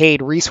free and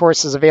paid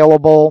resources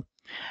available,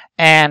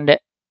 and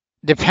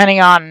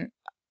depending on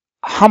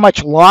how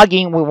much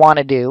logging we want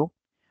to do,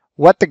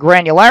 what the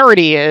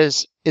granularity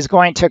is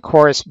going to, of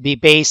course, be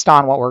based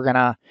on what we're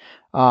going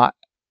to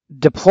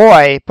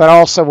deploy, but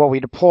also what we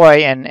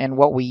deploy and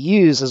what we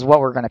use is what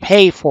we're going to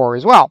pay for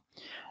as well.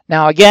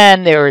 Now,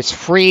 again, there's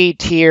free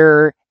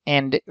tier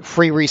and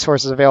free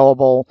resources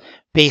available,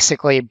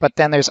 basically, but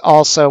then there's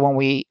also, when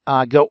we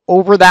go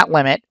over that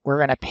limit, we're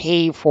going to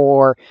pay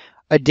for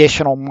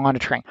additional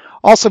monitoring.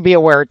 Also be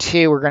aware,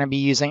 too, we're going to be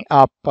using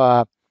up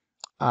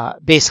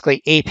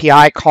basically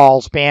API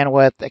calls,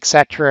 bandwidth,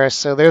 etc.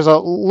 So there's a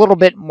little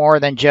bit more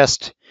than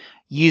just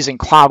using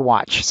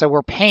CloudWatch. So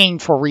we're paying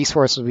for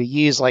resources we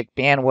use, like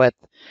bandwidth.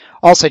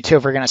 Also, too,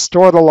 if we're going to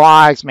store the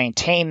logs,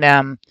 maintain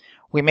them,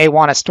 we may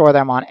want to store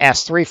them on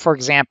S3, for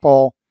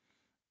example.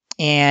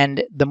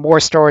 And the more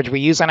storage we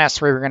use on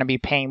S3, we're going to be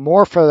paying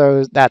more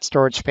for that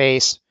storage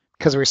space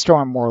because we're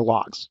storing more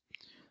logs.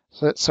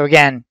 So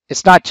again,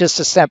 it's not just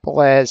as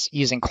simple as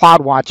using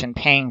CloudWatch and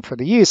paying for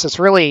the use. It's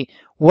really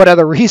what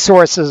other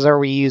resources are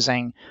we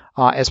using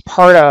as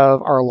part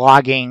of our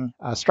logging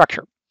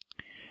structure.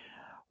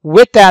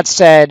 With that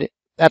said,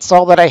 that's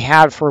all that I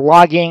had for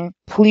logging.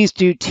 Please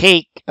do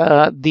take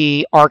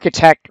the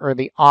architect or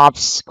the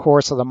ops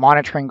course or the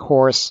monitoring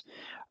course,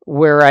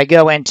 where I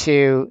go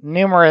into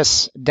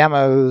numerous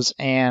demos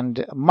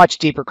and much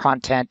deeper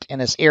content in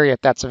this area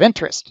if that's of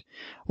interest.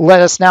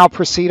 Let us now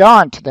proceed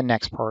on to the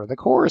next part of the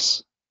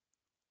course.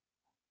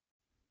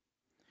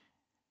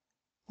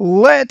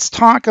 Let's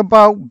talk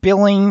about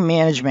billing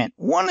management.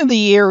 One of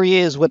the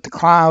areas with the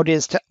cloud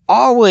is to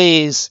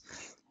always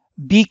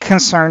be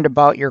concerned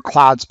about your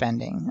cloud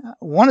spending.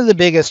 One of the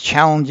biggest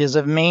challenges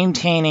of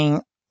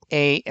maintaining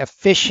an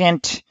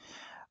efficient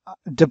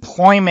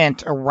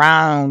deployment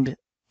around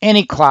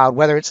any cloud,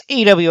 whether it's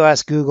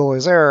AWS, Google, or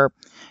Azure,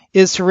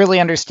 is to really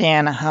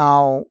understand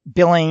how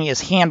billing is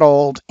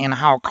handled and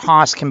how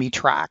costs can be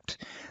tracked.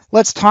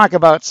 Let's talk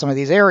about some of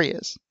these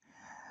areas.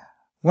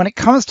 When it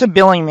comes to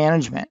billing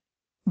management,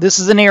 this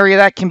is an area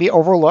that can be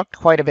overlooked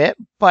quite a bit,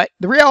 but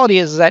the reality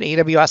is that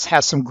AWS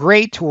has some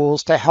great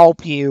tools to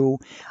help you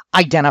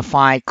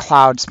identify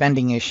cloud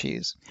spending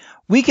issues.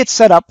 We could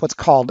set up what's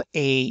called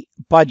a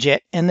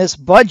budget, and this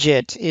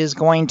budget is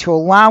going to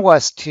allow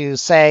us to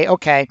say,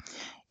 okay,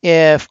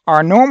 if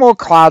our normal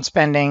cloud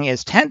spending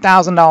is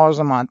 $10,000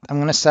 a month, I'm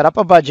going to set up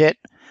a budget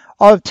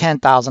of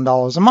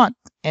 $10,000 a month,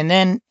 and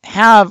then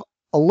have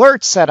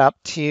alerts set up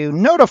to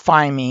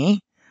notify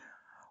me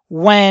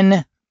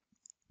when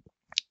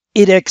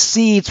it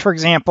exceeds, for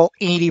example,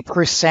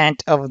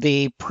 80% of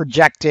the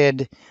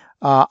projected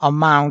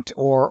amount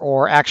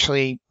or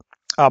actually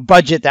a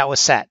budget that was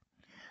set.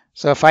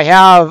 So if I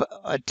have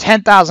a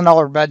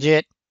 $10,000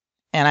 budget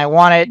and I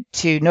want it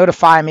to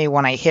notify me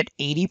when I hit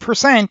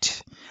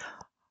 80%,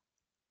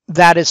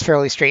 that is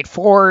fairly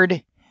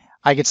straightforward.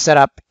 I could set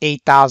up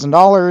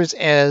 $8,000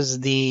 as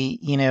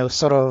the,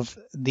 sort of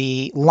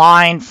the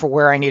line for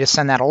where I need to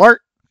send that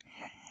alert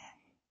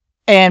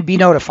and be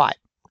notified.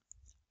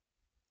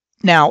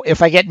 Now,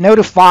 if I get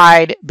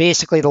notified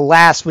basically the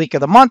last week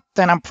of the month,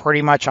 then I'm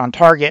pretty much on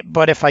target.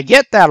 But if I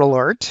get that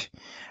alert,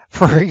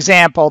 for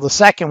example, the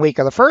second week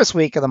or the first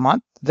week of the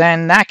month,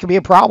 then that could be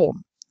a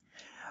problem.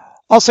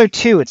 Also,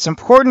 too, it's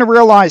important to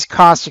realize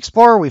Cost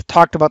Explorer, we've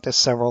talked about this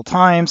several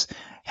times,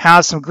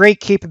 has some great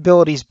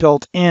capabilities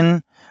built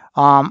in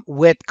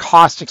with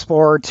Cost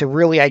Explorer to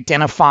really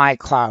identify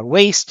cloud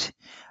waste,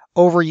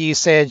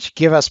 overusage,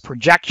 give us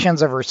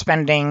projections of our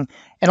spending,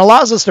 and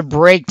allows us to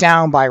break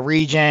down by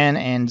region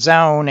and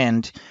zone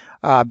and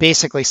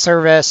basically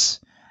service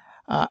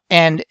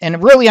and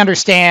really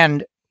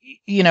understand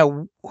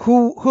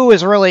who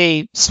is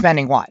really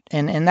spending what.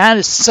 And that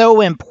is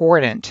so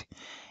important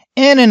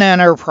in an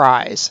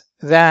enterprise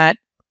that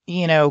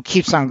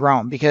keeps on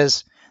growing,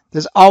 because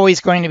there's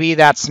always going to be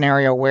that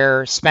scenario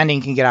where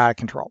spending can get out of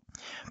control.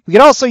 We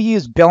could also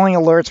use billing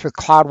alerts with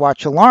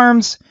CloudWatch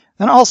alarms.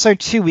 Then also,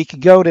 too, we could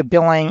go to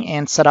billing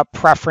and set up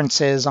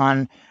preferences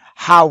on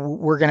how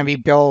we're going to be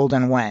billed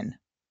and when.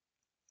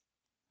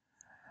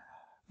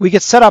 We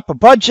could set up a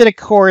budget, of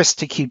course,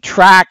 to keep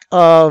track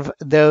of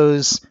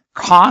those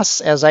costs.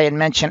 As I had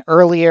mentioned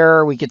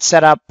earlier, we could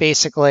set up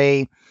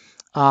basically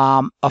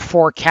a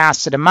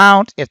forecasted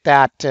amount. If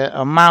that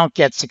amount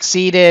gets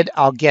exceeded,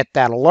 I'll get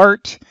that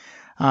alert.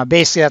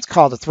 Basically, that's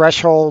called a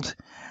threshold.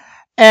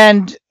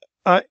 And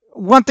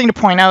one thing to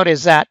point out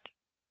is that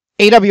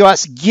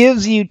AWS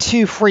gives you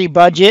 2 free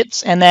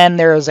budgets, and then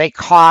there's a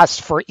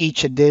cost for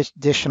each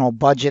additional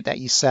budget that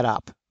you set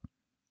up.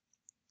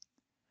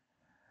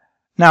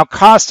 Now,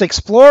 Cost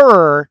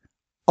Explorer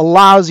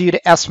allows you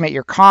to estimate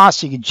your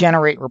costs. You can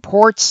generate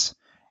reports.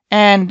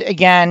 And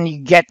again, you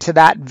get to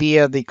that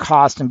via the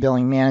cost and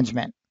billing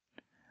management.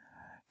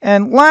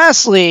 And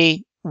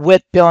lastly,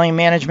 with billing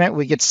management,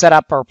 we could set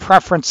up our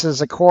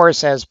preferences, of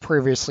course, as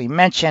previously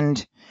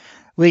mentioned.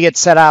 We could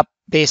set up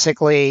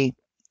basically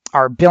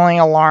our billing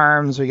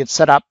alarms. We could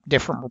set up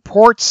different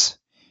reports.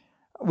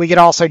 We could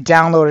also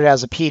download it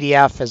as a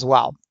PDF as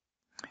well.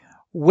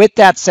 With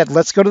that said,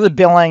 let's go to the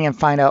billing and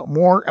find out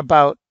more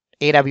about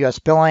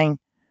AWS billing.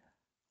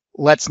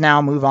 Let's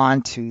now move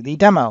on to the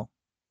demo.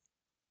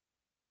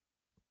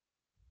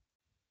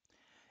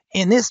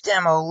 In this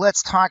demo,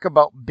 let's talk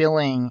about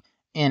billing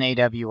in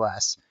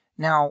AWS.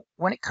 Now,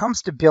 when it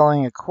comes to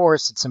billing, of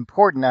course, it's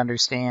important to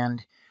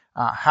understand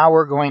how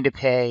we're going to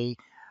pay,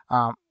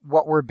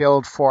 what we're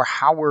billed for,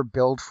 how we're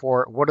billed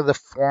for it, what are the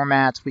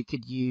formats we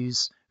could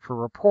use for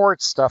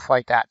reports, stuff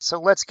like that. So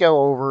let's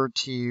go over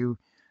to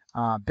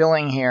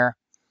billing here,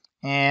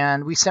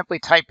 and we simply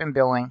type in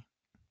billing.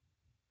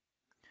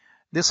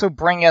 This will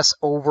bring us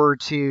over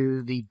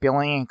to the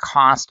billing and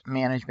cost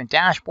management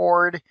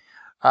dashboard.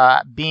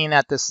 Being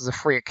that this is a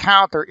free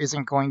account, there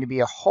isn't going to be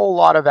a whole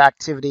lot of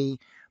activity,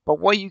 but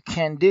what you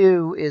can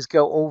do is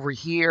go over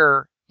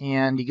here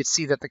and you can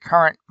see that the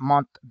current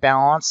month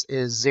balance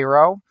is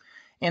 0.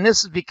 And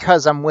this is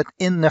because I'm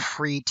within the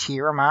free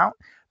tier amount.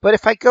 But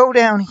if I go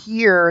down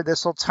here,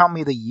 this will tell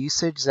me the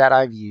usage that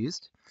I've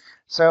used.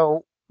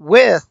 So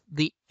with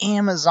the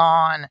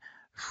Amazon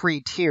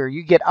free tier,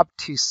 you get up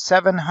to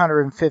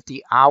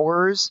 750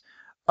 hours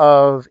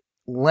of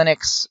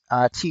Linux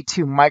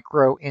T2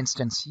 micro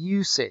instance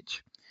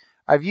usage.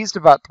 I've used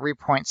about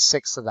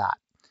 3.6 of that.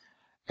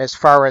 As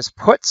far as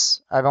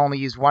puts, I've only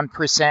used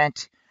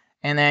 1%.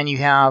 And then you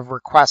have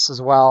requests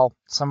as well,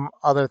 some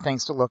other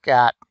things to look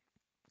at.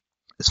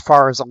 As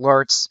far as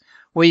alerts,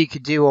 what you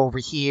could do over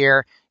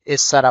here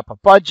is set up a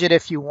budget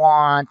if you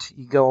want.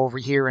 You go over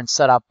here and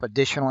set up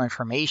additional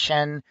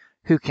information,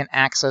 who can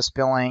access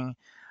billing.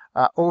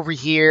 Over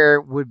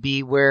here would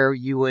be where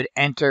you would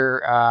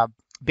enter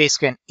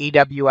basically an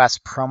AWS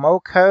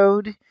promo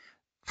code.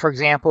 For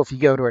example, if you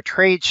go to a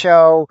trade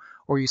show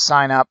or you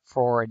sign up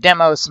for a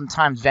demo,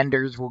 sometimes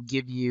vendors will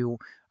give you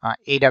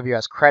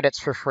AWS credits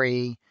for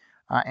free.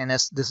 And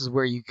this is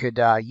where you could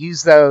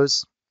use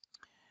those.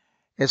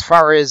 As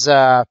far as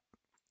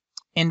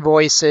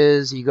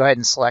invoices, you go ahead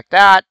and select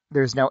that.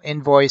 There's no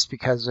invoice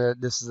because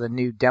this is a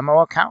new demo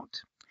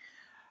account.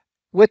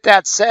 With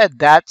that said,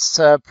 that's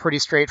pretty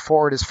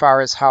straightforward as far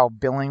as how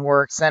billing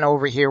works. Then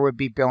over here would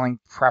be billing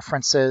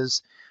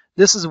preferences.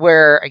 This is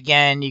where,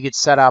 again, you could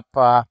set up,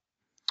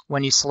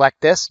 when you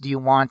select this, do you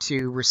want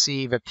to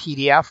receive a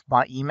PDF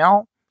by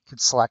email? You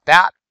could select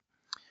that.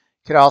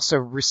 You could also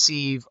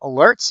receive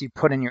alerts. You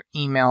put in your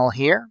email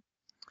here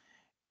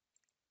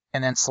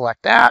and then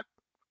select that.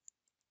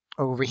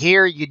 Over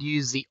here, you'd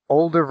use the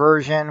older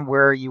version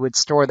where you would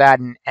store that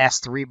in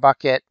S3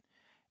 bucket,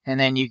 and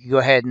then you could go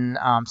ahead and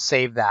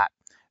save that.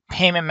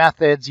 Payment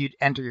methods, you'd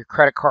enter your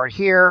credit card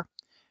here.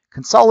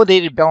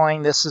 Consolidated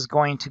billing, this is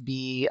going to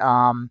be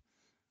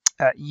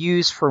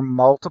used for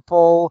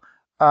multiple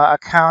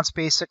accounts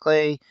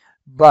basically,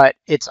 but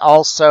it's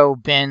also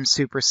been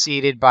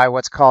superseded by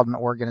what's called an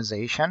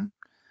organization.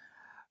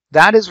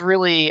 That is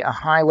really a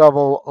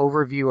high-level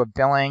overview of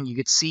billing. You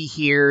could see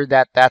here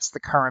that that's the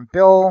current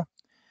bill,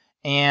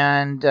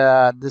 and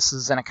this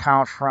is an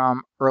account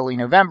from early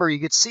November. You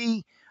could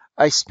see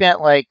I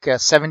spent like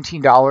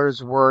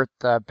 $17 worth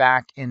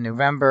back in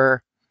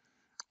November,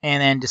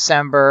 and then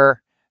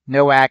December,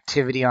 no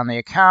activity on the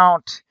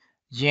account,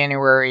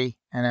 January,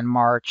 and then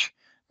March.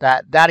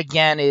 That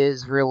again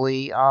is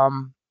really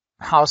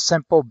how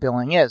simple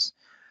billing is.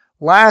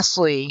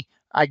 Lastly,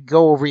 I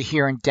go over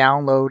here and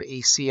download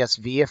a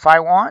CSV if I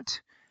want,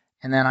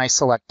 and then I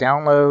select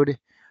download.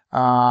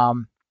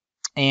 Again,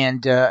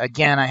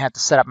 I have to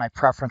set up my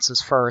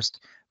preferences first.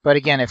 But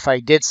again, if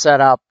I did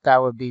set up,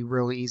 that would be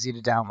really easy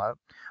to download.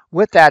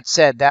 With that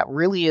said, that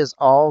really is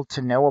all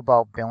to know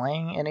about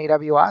billing in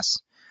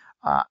AWS.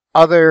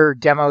 Other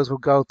demos will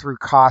go through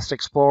Cost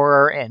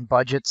Explorer and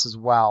budgets as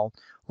well.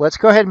 Let's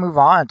go ahead and move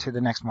on to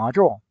the next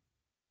module.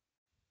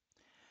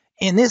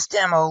 In this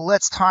demo,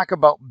 let's talk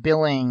about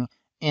billing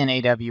in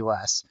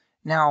AWS.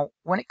 Now,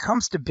 when it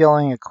comes to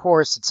billing, of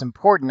course, it's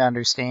important to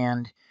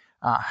understand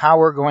how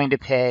we're going to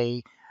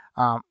pay,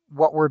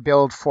 what we're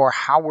billed for,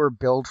 how we're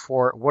billed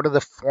for it, what are the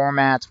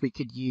formats we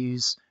could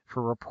use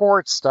for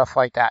reports, stuff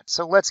like that.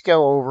 So let's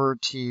go over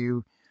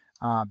to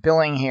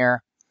billing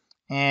here,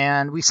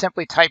 and we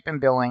simply type in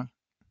billing.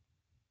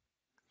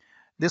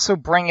 This will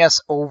bring us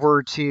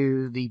over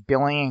to the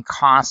billing and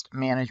cost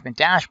management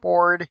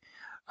dashboard.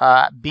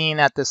 Being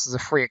that this is a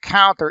free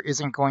account, there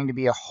isn't going to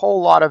be a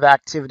whole lot of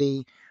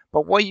activity,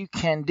 but what you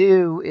can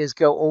do is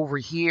go over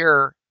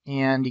here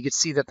and you can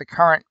see that the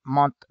current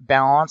month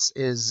balance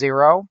is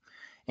 0.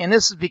 And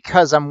this is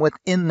because I'm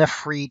within the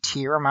free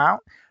tier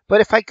amount.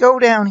 But if I go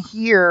down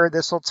here,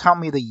 this will tell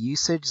me the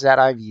usage that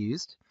I've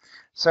used.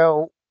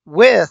 So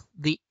with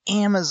the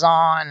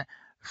Amazon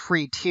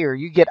free tier,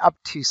 you get up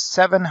to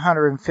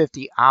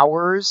 750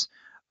 hours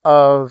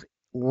of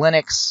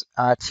Linux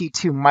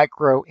T2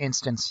 micro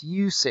instance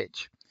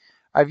usage.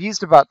 I've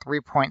used about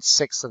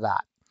 3.6 of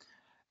that.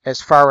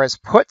 As far as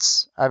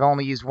puts, I've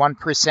only used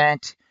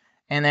 1%.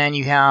 And then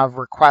you have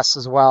requests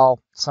as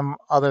well, some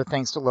other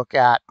things to look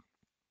at.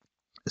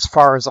 As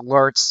far as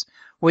alerts,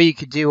 what you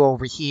could do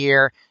over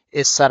here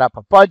is set up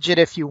a budget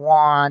if you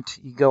want.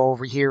 You go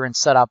over here and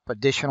set up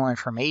additional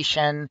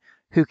information,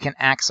 who can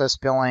access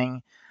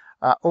billing.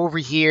 Over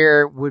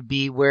here would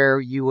be where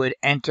you would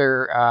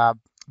enter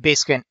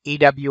basically an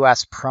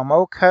AWS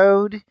promo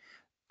code.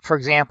 For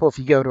example, if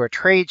you go to a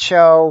trade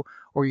show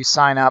or you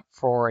sign up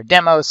for a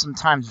demo,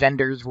 sometimes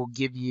vendors will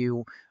give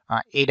you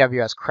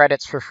AWS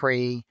credits for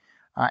free.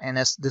 And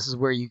this is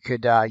where you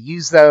could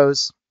use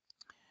those.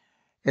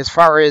 As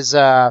far as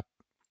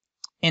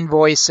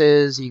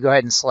invoices, you go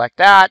ahead and select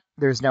that.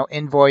 There's no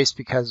invoice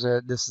because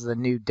this is a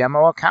new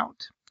demo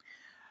account.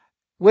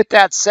 With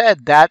that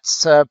said,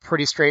 that's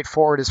pretty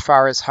straightforward as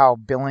far as how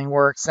billing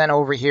works. Then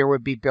over here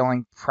would be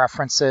billing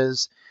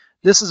preferences.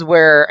 This is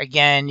where,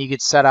 again, you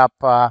could set up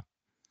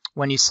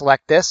when you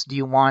select this, do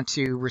you want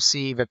to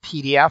receive a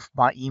PDF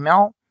by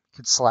email? You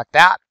could select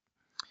that.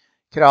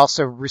 You could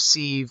also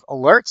receive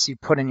alerts. You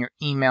put in your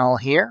email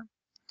here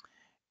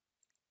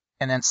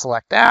and then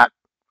select that.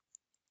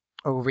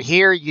 Over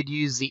here, you'd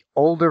use the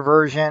older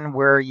version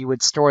where you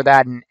would store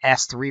that in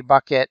S3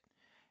 bucket,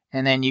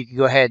 and then you could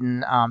go ahead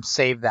and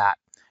save that.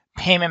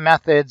 Payment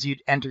methods,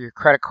 you'd enter your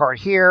credit card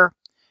here.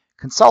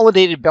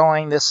 Consolidated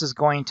billing, this is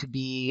going to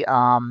be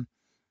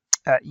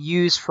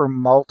used for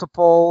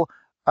multiple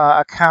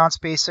accounts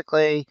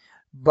basically,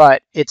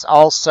 but it's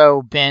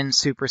also been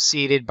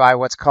superseded by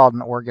what's called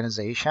an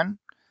organization.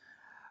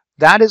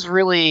 That is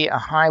really a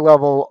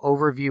high-level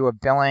overview of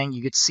billing.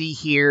 You could see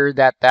here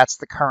that that's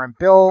the current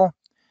bill,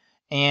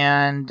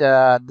 and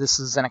this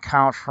is an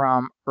account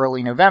from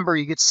early November.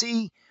 You could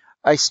see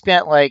I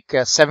spent like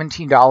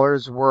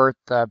 $17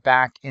 worth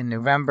back in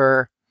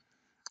November,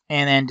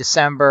 and then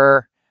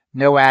December,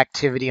 no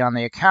activity on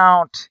the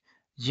account,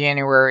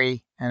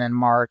 January, and then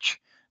March.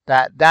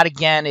 That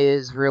again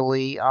is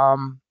really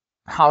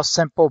how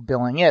simple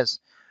billing is.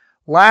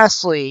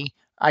 Lastly,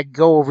 I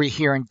go over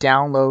here and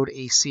download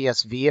a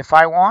CSV if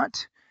I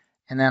want,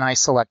 and then I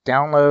select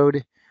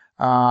download.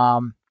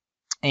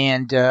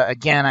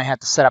 Again, I have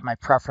to set up my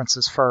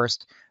preferences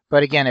first.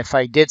 But again, if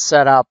I did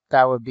set up,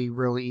 that would be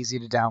really easy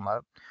to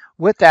download.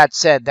 With that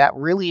said, that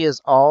really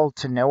is all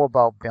to know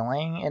about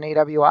billing in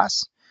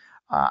AWS.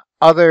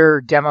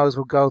 Other demos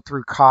will go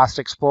through Cost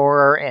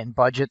Explorer and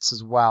budgets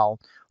as well.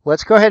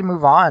 Let's go ahead and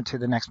move on to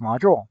the next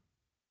module.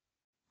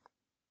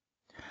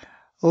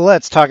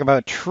 Let's talk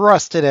about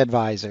Trusted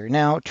Advisor.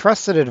 Now,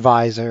 Trusted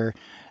Advisor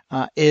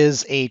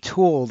is a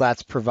tool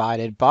that's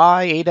provided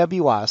by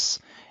AWS,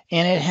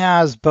 and it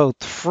has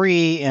both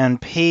free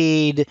and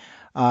paid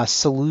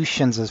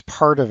solutions as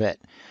part of it.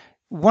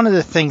 One of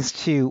the things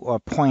to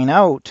point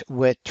out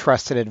with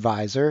Trusted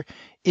Advisor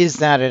is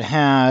that it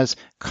has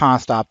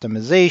cost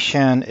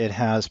optimization, it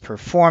has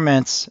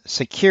performance,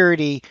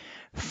 security,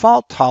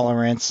 fault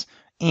tolerance,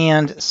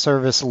 and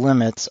service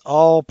limits,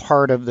 all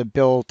part of the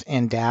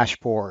built-in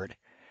dashboard.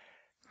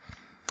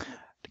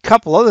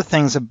 couple other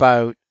things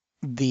about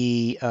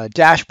the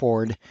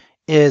dashboard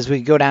is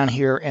we go down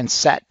here and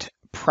set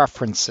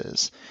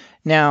preferences.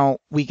 Now,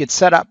 we could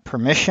set up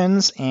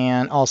permissions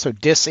and also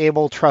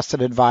disable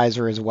Trusted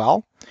Advisor as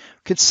well. We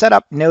could set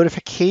up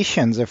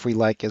notifications if we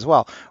like as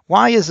well.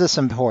 Why is this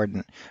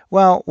important?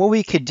 Well, what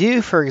we could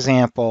do, for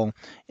example,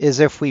 is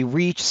if we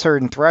reach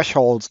certain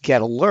thresholds,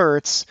 get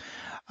alerts.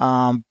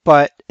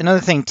 But another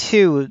thing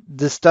too,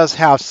 this does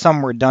have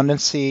some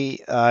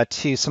redundancy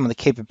to some of the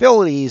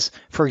capabilities,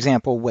 for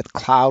example, with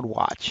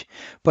CloudWatch.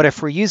 But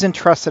if we're using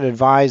Trusted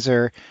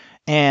Advisor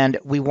and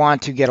we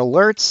want to get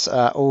alerts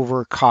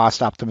over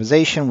cost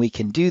optimization, we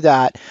can do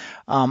that.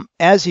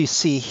 As you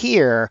see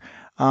here,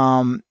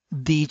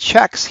 the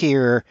checks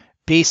here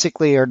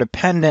basically are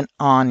dependent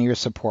on your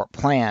support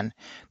plan.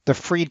 The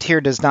free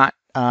tier does not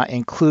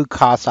include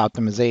cost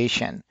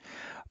optimization.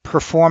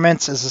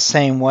 Performance is the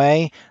same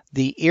way.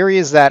 The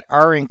areas that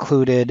are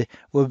included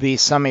would be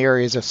some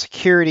areas of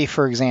security,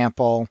 for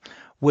example,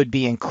 would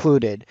be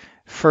included.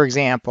 For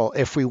example,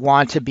 if we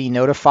want to be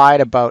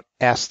notified about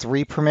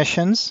S3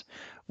 permissions,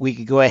 we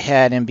could go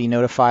ahead and be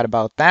notified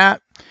about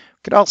that. We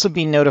could also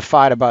be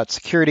notified about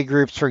security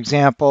groups. For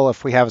example,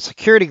 if we have a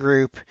security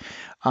group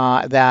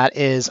that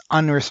is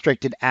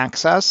unrestricted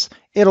access,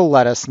 it'll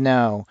let us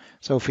know.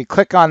 So if we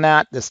click on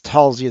that, this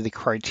tells you the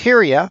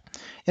criteria,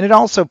 and it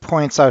also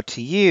points out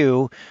to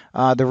you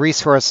the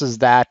resources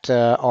that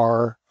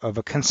are of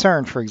a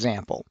concern, for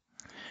example.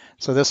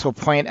 So this will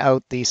point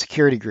out the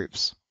security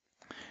groups.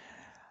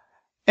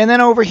 And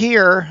then over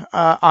here,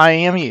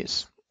 IAM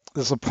use.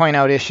 This will point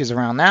out issues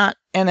around that.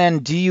 And then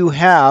do you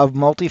have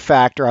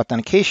multi-factor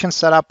authentication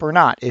set up or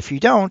not? If you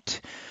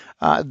don't,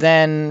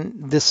 then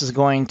this is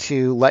going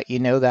to let you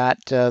know that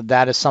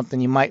that is something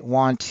you might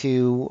want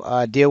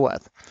to deal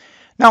with.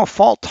 Now,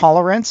 fault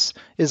tolerance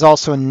is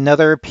also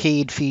another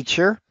paid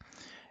feature.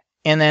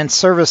 And then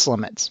service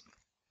limits.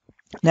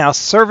 Now,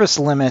 service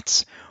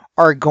limits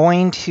are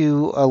going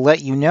to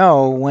let you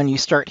know when you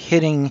start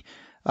hitting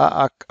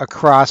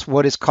across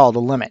what is called a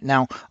limit.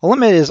 Now, a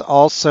limit is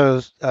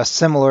also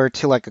similar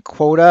to like a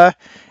quota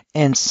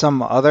in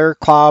some other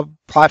cloud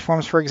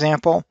platforms, for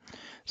example.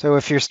 So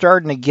if you're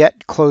starting to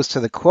get close to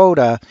the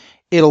quota,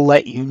 it'll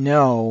let you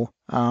know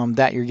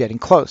that you're getting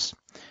close.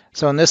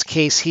 So in this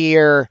case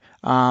here,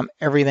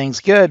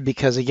 everything's good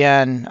because,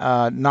 again,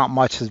 not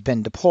much has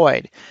been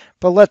deployed.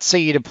 But let's say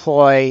you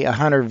deploy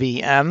 100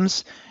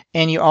 VMs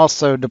and you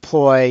also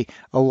deploy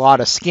a lot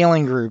of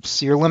scaling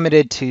groups. You're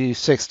limited to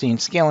 16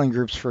 scaling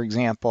groups, for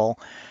example.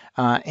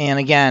 And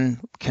again,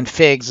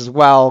 configs as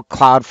well,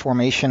 cloud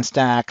formation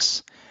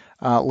stacks,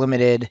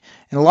 limited.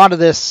 And a lot of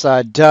this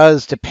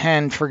does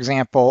depend, for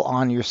example,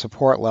 on your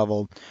support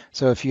level.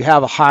 So if you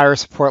have a higher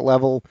support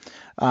level,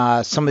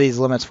 some of these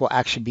limits will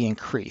actually be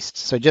increased.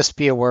 So just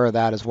be aware of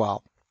that as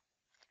well.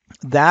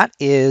 That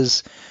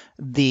is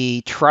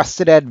the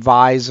Trusted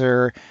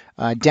Advisor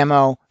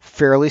demo,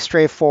 fairly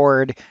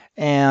straightforward.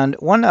 And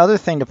one other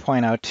thing to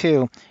point out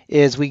too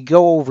is we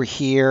go over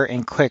here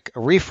and click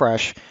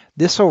refresh.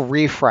 This will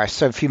refresh.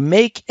 So if you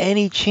make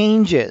any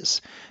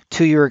changes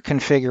to your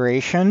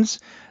configurations,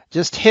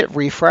 just hit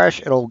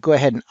refresh. It'll go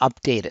ahead and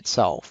update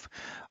itself.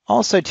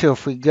 Also too,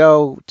 if we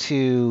go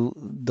to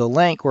the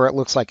link where it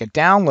looks like a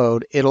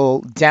download,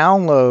 it'll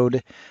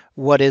download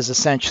what is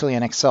essentially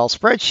an Excel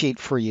spreadsheet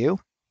for you.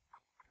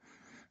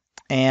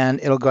 And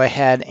it'll go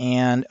ahead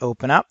and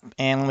open up.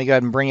 And let me go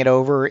ahead and bring it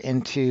over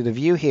into the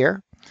view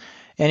here.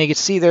 And you can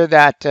see there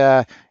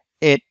that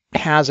it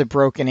has it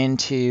broken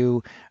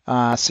into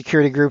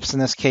security groups in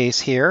this case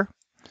here.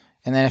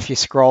 And then if you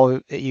scroll,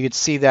 you can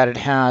see that it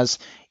has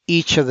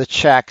each of the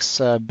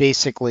checks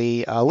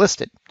basically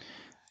listed.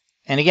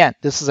 And again,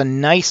 this is a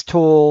nice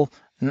tool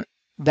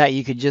that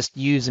you could just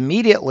use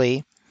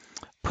immediately,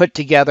 put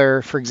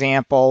together, for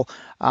example,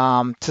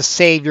 to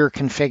save your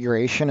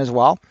configuration as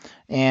well.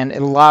 And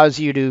it allows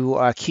you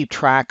to keep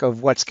track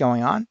of what's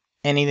going on,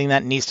 anything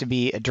that needs to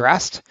be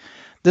addressed.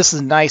 This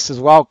is nice as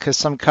well because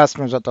some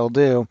customers, what they'll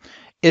do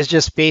is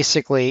just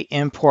basically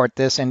import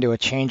this into a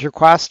change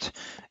request.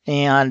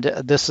 And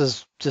this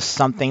is just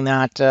something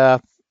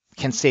that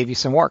can save you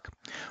some work.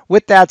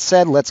 With that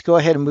said, let's go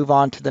ahead and move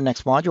on to the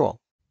next module.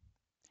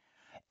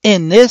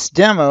 In this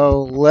demo,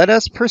 let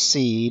us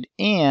proceed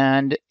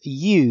and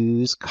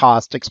use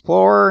Cost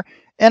Explorer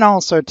and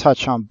also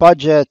touch on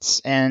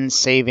budgets and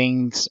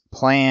savings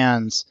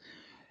plans.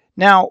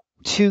 Now,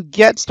 to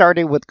get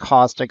started with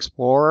Cost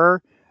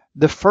Explorer,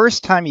 the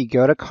first time you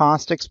go to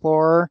Cost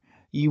Explorer,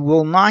 you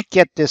will not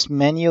get this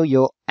menu.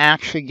 You'll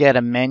actually get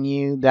a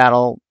menu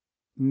that'll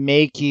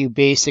make you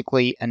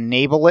basically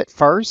enable it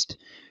first.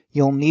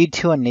 You'll need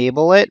to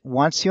enable it.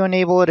 Once you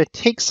enable it, it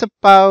takes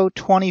about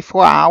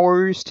 24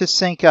 hours to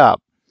sync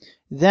up.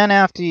 Then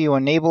after you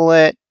enable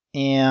it,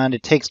 and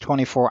it takes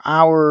 24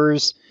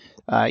 hours,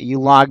 you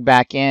log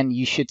back in,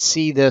 you should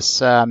see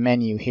this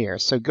menu here.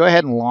 So go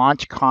ahead and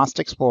launch Cost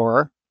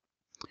Explorer.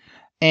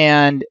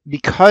 And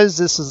because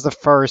this is the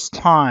first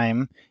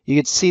time, you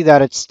can see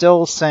that it's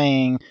still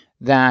saying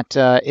that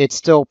it's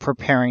still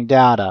preparing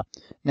data.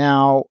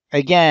 Now,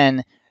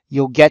 again,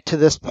 You'll get to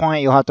this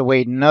point, you'll have to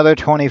wait another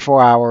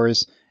 24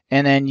 hours,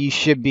 and then you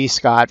should be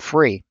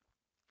scot-free.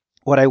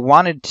 What I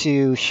wanted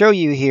to show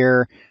you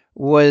here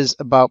was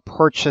about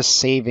purchase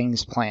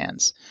savings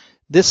plans.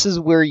 This is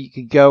where you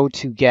could go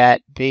to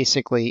get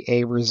basically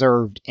a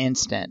reserved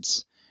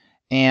instance.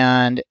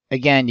 And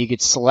again, you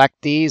could select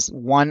these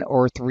 1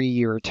 or 3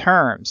 year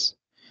terms.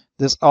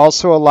 This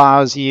also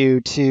allows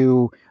you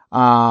to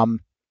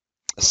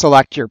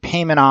select your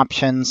payment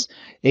options.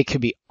 It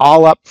could be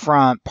all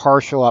upfront,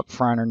 partial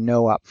upfront, or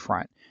no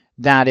upfront.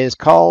 That is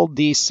called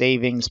the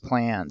savings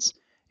plans.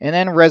 And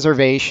then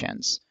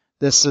reservations.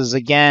 This is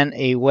again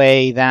a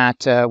way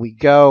that we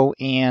go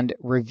and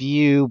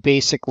review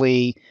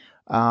basically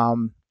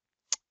our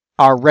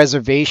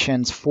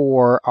reservations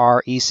for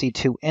our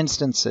EC2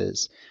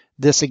 instances.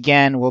 This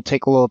again will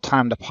take a little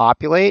time to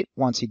populate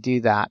once you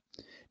do that.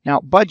 Now,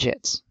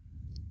 budgets.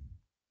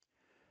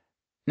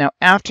 Now,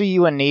 after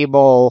you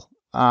enable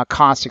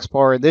Cost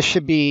Explorer, this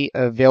should be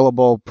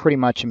available pretty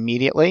much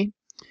immediately.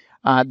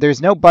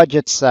 There's no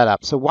budget set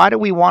up. So why do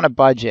we want a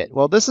budget?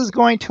 Well, this is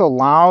going to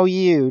allow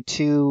you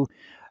to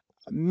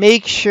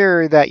make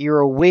sure that you're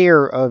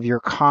aware of your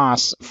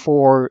costs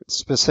for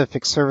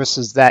specific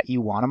services that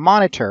you want to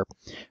monitor.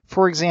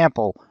 For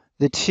example,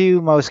 the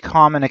two most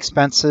common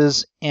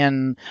expenses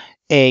in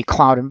a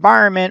cloud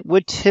environment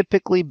would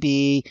typically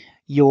be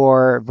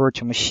your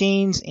virtual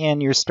machines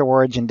and your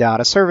storage and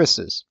data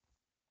services.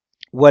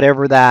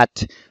 Whatever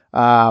that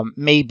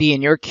may be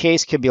in your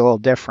case could be a little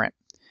different.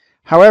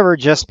 However,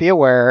 just be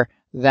aware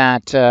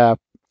that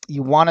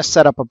you want to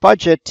set up a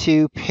budget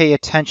to pay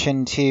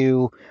attention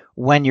to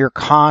when your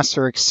costs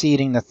are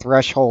exceeding the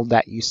threshold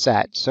that you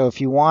set. So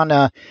if you want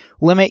to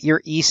limit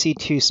your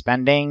EC2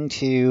 spending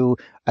to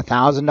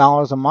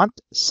 $1,000 a month,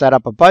 set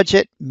up a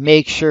budget,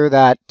 make sure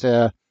that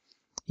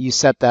you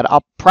set that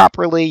up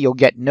properly, you'll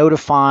get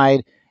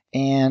notified,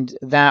 and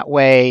that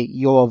way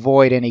you'll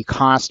avoid any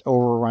cost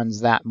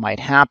overruns that might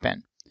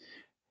happen.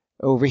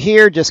 Over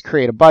here, just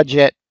create a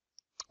budget.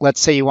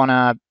 Let's say you want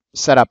to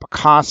set up a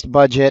cost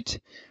budget,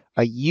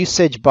 a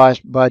usage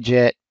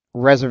budget,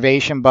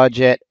 reservation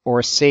budget, or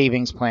a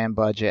savings plan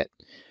budget.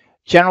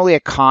 Generally, a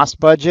cost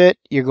budget,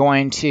 you're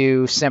going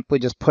to simply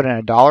just put in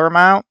a dollar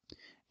amount,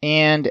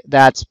 and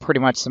that's pretty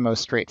much the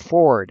most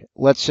straightforward.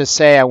 Let's just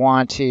say I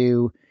want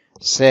to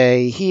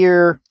say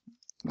here,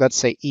 let's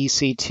say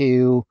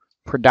EC2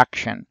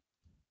 production.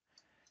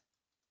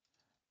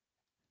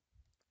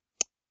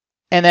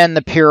 And then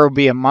the period will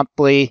be a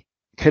monthly,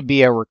 could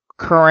be a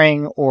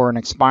recurring or an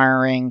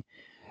expiring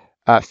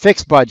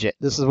fixed budget.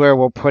 This is where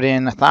we'll put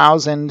in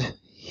 1,000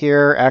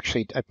 here.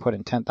 Actually, I put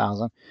in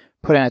 10,000.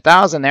 Put in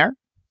 1,000 there.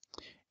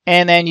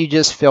 And then you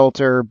just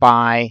filter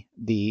by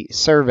the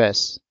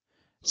service.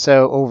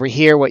 So over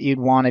here, what you'd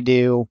want to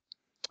do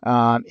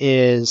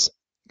is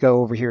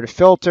go over here to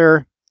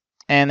filter,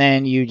 and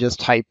then you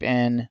just type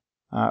in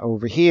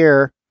over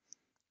here,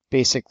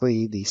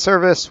 basically the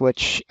service,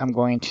 which I'm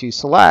going to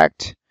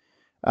select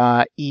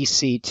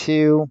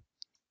EC2,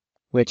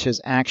 which is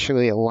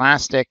actually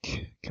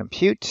Elastic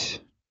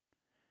Compute.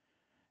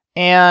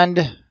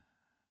 And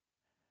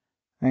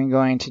I'm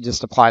going to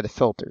just apply the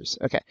filters.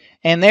 Okay,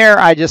 and there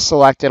I just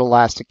selected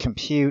Elastic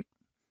Compute.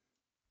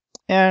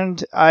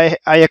 And I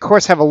of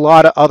course have a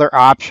lot of other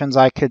options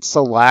I could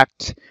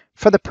select.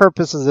 For the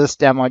purpose of this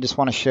demo, I just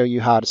want to show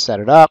you how to set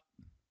it up.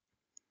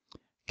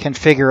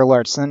 Configure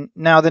alerts. And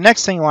now the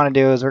next thing you want to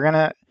do is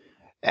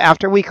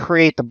after we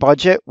create the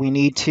budget, we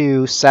need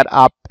to set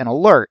up an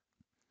alert.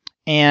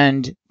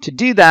 And to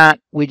do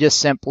that, we just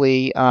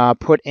simply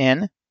put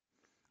in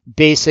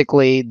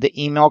basically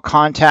the email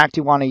contact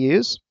you want to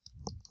use.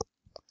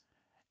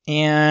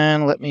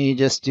 And let me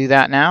just do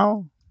that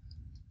now.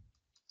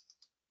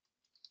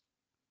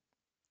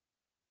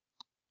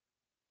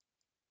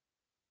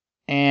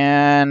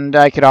 And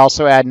I could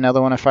also add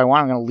another one if I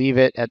want. I'm going to leave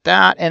it at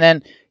that. And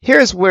then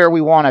here's where we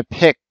want to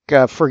pick,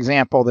 for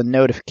example, the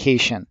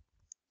notification.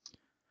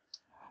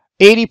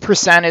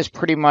 80% is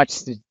pretty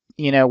much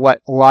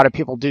what a lot of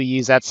people do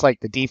use. That's like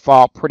the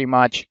default pretty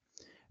much.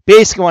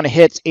 Basically, when it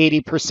hits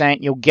 80%,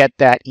 you'll get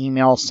that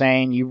email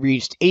saying you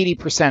reached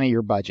 80% of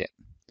your budget.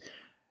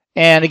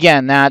 And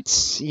again,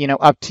 that's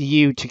up to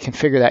you to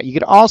configure that. You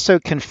could also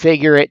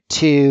configure it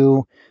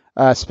to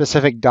a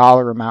specific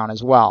dollar amount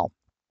as well.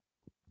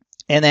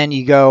 And then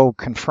you go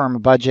confirm a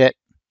budget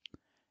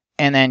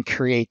and then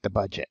create the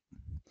budget.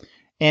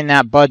 And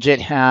that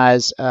budget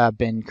has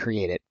been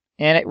created.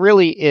 And it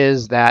really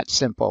is that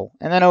simple.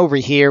 And then over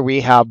here, we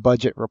have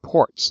budget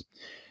reports.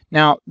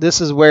 Now,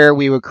 this is where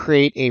we would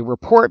create a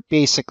report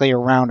basically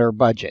around our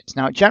budgets.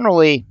 Now,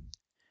 generally,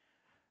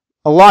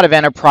 a lot of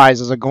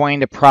enterprises are going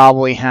to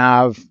probably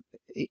have,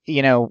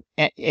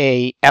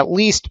 at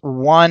least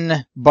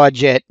one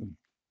budget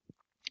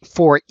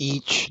for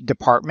each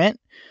department.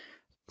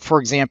 For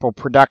example,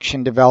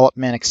 production,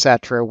 development,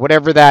 etc.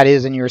 Whatever that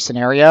is in your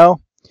scenario,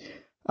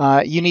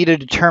 you need to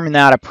determine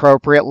that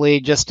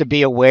appropriately just to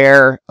be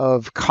aware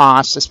of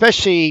costs,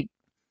 especially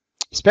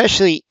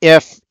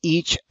if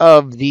each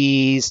of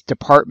these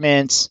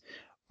departments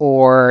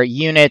or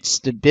units,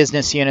 the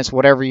business units,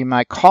 whatever you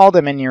might call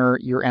them in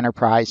your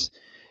enterprise,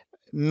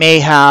 may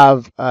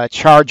have a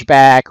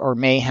chargeback or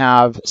may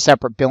have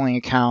separate billing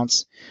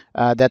accounts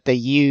that they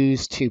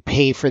use to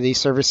pay for these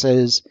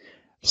services.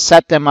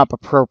 Set them up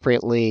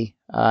appropriately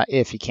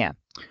if you can.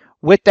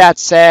 With that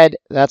said,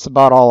 that's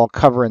about all I'll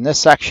cover in this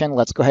section.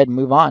 Let's go ahead and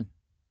move on.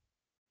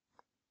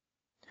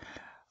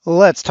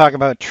 Let's talk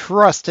about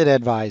Trusted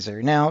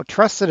Advisor. Now,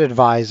 Trusted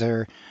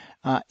Advisor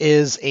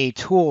is a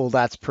tool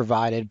that's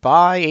provided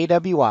by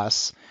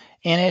AWS,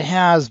 and it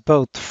has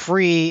both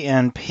free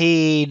and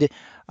paid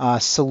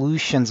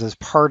solutions as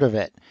part of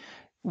it.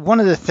 One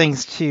of the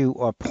things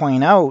to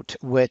point out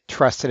with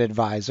Trusted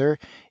Advisor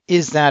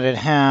is that it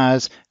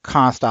has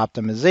cost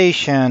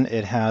optimization,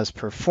 it has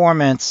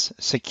performance,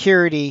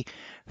 security,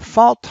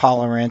 fault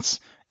tolerance,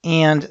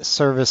 and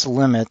service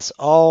limits,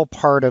 all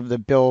part of the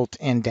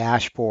built-in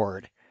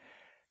dashboard.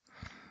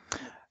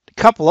 A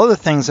couple other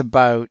things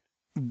about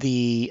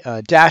the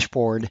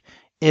dashboard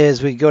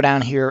is we go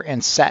down here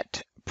and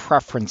set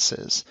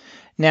preferences.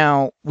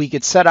 Now, we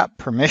could set up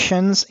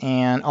permissions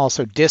and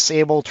also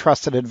disable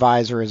Trusted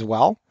Advisor as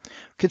well. We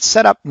could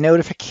set up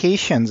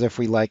notifications if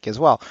we like as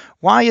well.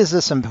 Why is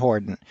this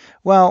important?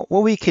 Well,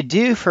 what we could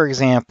do, for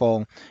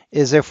example,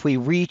 is if we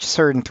reach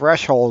certain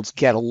thresholds,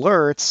 get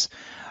alerts.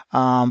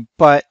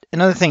 But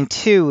another thing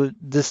too,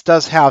 this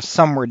does have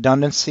some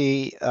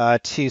redundancy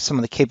to some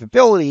of the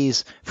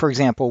capabilities, for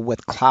example,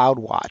 with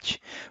CloudWatch.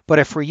 But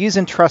if we're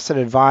using Trusted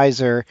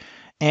Advisor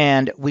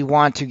and we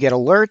want to get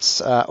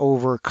alerts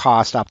over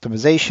cost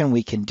optimization,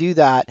 we can do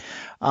that.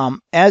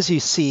 As you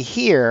see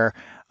here,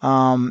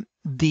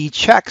 the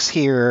checks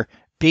here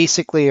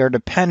basically are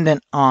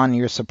dependent on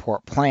your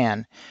support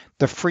plan.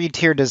 The free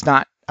tier does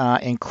not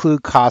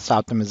include cost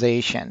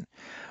optimization.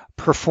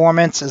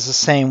 Performance is the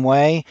same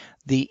way.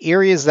 The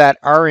areas that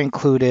are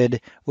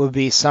included would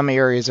be some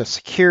areas of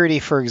security,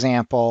 for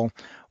example,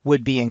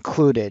 would be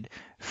included.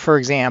 For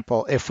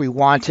example, if we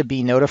want to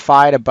be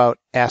notified about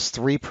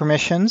S3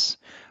 permissions,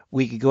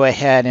 we could go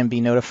ahead and be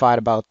notified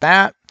about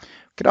that. We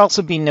could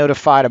also be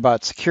notified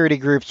about security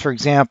groups. For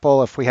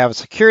example, if we have a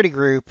security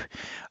group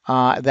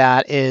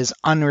that is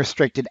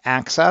unrestricted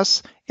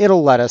access,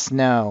 it'll let us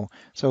know.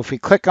 So if we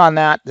click on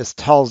that, this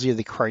tells you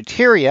the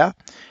criteria,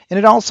 and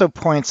it also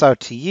points out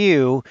to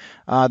you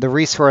the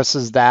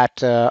resources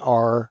that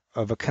are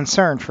of a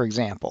concern, for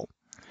example.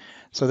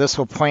 So this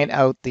will point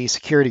out the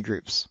security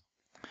groups.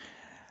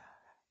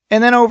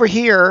 And then over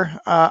here,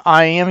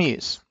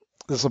 IAMUs.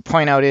 This will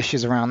point out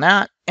issues around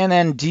that. And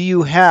then, do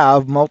you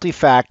have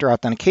multi-factor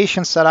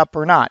authentication set up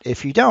or not?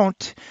 If you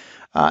don't,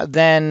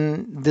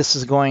 then this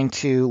is going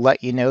to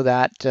let you know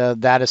that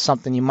that is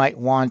something you might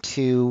want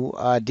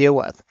to deal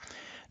with.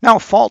 Now,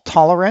 fault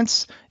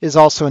tolerance is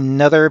also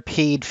another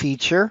paid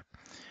feature.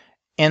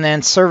 And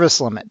then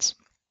service limits.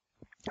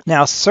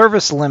 Now,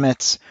 service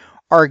limits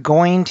are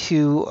going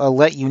to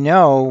let you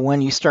know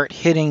when you start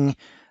hitting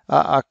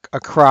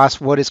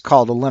across what is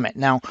called a limit.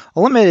 Now,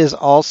 a limit is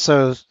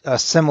also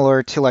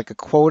similar to like a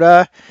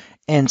quota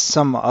in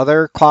some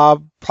other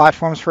cloud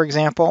platforms, for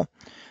example.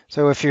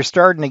 So if you're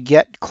starting to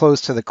get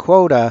close to the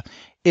quota,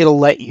 it'll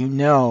let you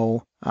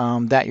know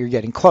that you're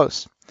getting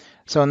close.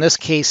 So in this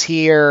case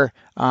here,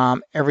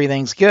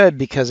 everything's good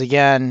because,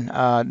 again,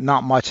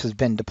 not much has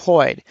been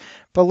deployed.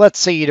 But let's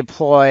say you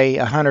deploy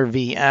 100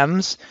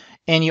 VMs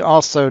and you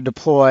also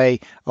deploy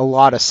a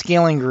lot of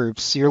scaling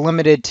groups. You're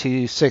limited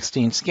to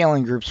 16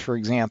 scaling groups, for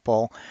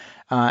example.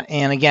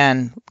 And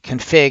again,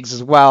 configs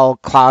as well,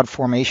 cloud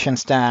formation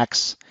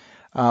stacks,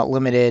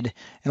 limited.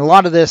 And a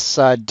lot of this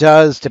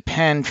does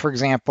depend, for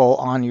example,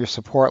 on your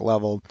support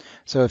level.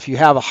 So if you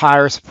have a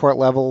higher support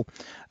level,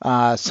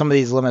 some of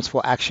these limits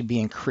will actually be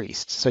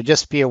increased. So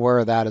just be aware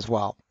of that as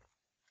well.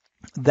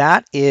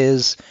 That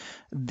is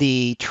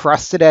the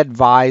Trusted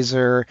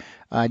Advisor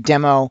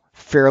demo,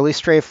 fairly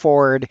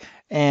straightforward.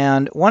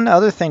 And one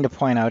other thing to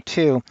point out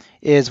too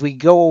is we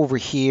go over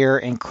here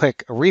and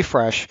click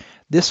refresh.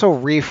 This will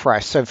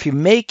refresh. So if you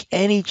make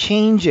any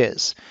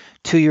changes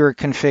to your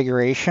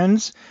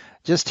configurations,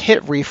 just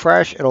hit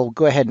refresh. It'll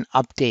go ahead and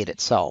update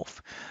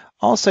itself.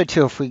 Also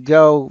too, if we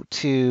go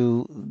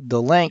to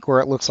the link where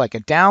it looks like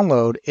a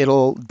download,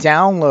 it'll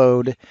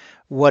download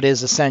what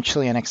is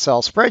essentially an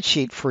Excel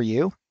spreadsheet for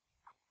you.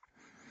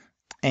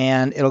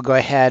 And it'll go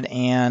ahead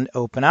and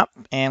open up.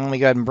 And let me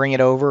go ahead and bring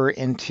it over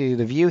into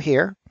the view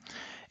here.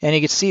 And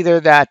you can see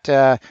there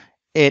that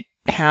it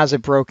has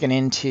it broken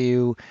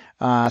into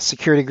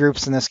security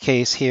groups in this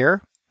case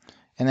here.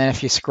 And then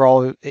if you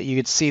scroll, you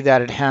can see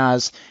that it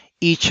has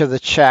each of the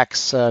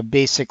checks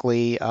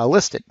basically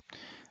listed.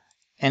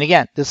 And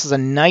again, this is a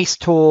nice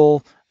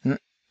tool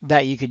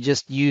that you could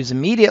just use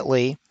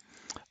immediately,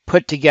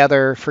 put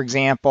together, for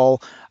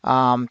example,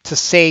 to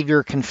save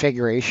your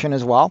configuration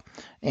as well.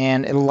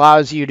 And it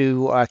allows you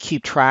to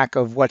keep track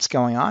of what's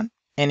going on,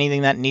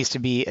 anything that needs to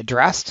be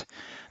addressed.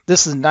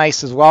 This is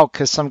nice as well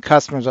because some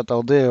customers, what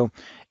they'll do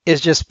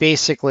is just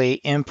basically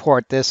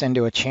import this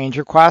into a change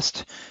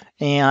request.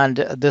 And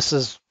this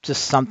is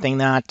just something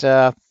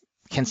that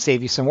can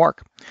save you some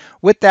work.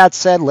 With that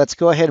said, let's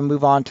go ahead and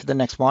move on to the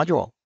next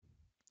module.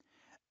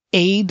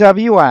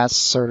 AWS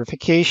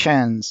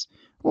certifications.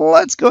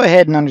 Let's go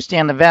ahead and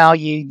understand the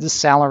value, the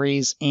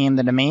salaries, and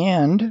the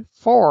demand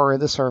for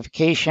the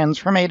certifications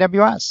from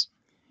AWS.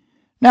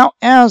 Now,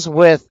 as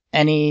with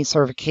any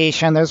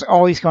certification, there's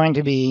always going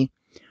to be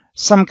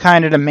some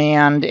kind of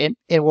demand.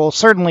 It will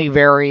certainly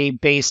vary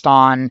based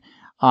on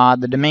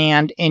the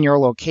demand in your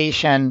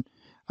location.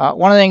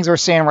 One of the things we're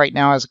seeing right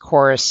now is, of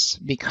course,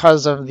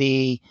 because of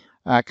the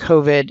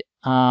COVID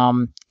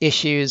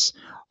issues,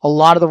 a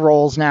lot of the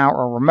roles now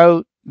are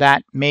remote.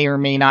 That may or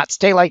may not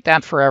stay like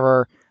that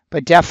forever,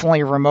 but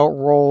definitely remote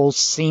roles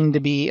seem to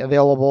be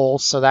available,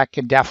 so that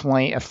could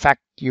definitely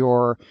affect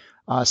your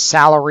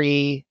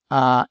salary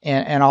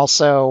and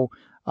also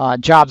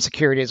job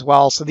security as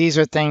well. So these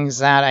are things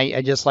that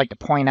I just like to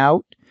point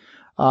out.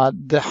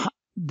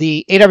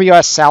 The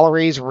AWS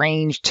salaries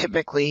range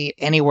typically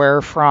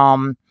anywhere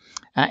from,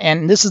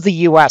 and this is the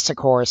US, of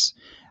course.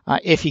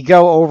 If you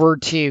go over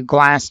to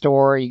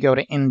Glassdoor, you go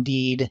to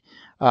Indeed,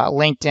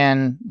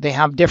 LinkedIn, they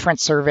have different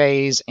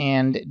surveys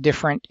and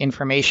different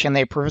information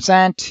they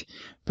present,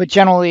 but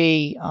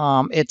generally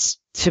it's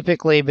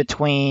typically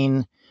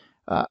between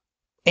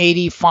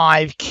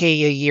 $85K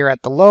a year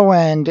at the low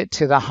end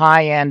to the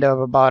high end of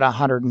about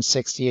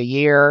 $160 a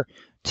year.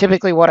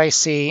 Typically what I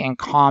see in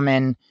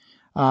common.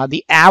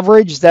 The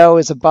average, though,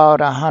 is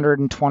about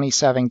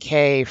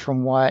 $127K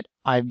from what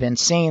I've been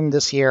seeing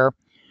this year.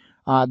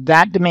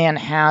 That demand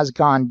has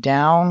gone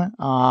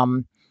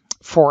down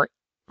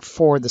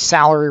for the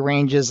salary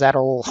ranges that are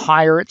a little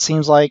higher. It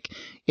seems like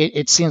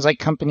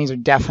companies are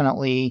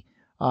definitely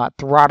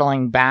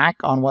throttling back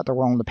on what they're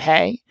willing to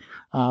pay.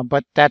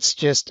 But that's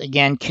just,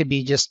 again, could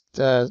be just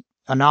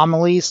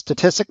anomalies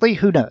statistically.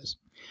 Who knows?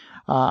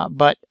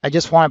 But I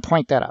just want to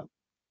point that out.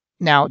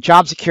 Now,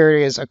 job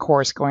security is, of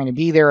course, going to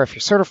be there if you're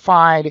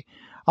certified.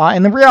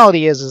 And the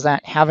reality is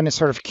that having a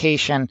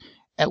certification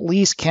at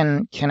least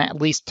can at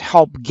least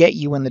help get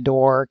you in the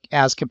door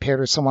as compared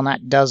to someone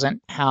that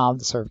doesn't have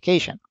the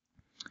certification.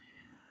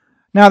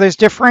 Now, there's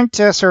different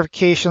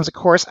certifications, of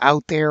course,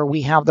 out there.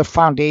 We have the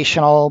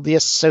foundational, the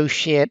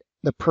associate,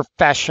 the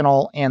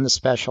professional, and the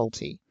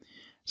specialty.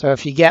 So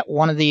if you get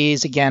one of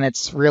these, again,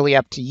 it's really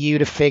up to you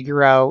to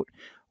figure out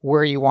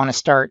where you want to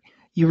start.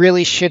 You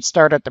really should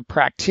start at the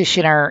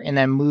practitioner and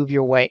then move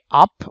your way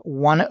up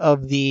one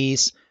of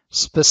these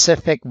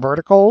specific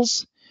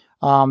verticals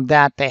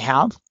that they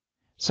have.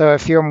 So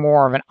if you're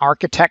more of an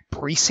architect,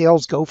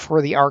 pre-sales, go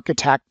for the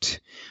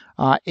architect.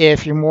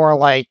 If you're more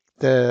like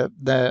the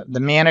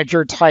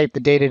manager type, the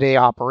day-to-day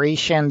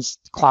operations,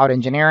 cloud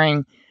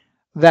engineering,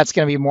 that's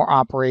going to be more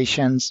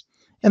operations.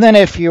 And then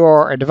if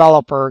you're a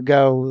developer,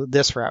 go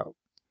this route.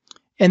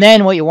 And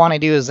then what you want to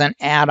do is then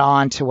add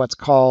on to what's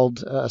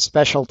called a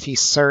specialty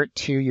cert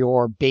to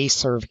your base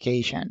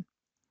certification.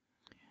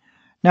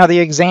 Now, the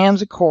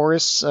exams, of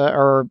course,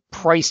 are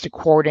priced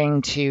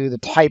according to the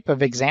type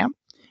of exam,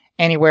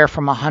 anywhere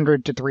from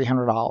 $100 to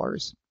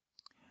 $300.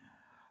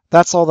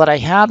 That's all that I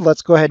had.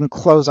 Let's go ahead and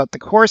close out the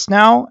course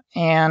now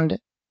and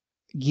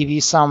give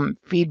you some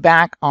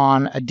feedback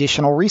on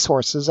additional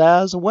resources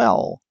as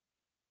well.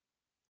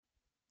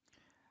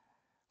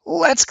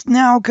 Let's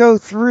now go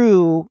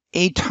through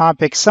a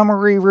topic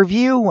summary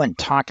review and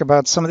talk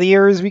about some of the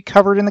areas we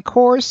covered in the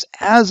course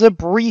as a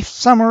brief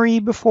summary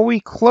before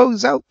we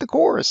close out the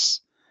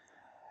course.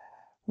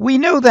 We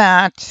know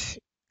that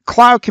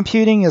cloud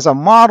computing is a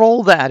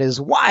model that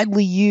is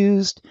widely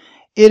used.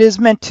 It is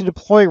meant to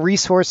deploy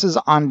resources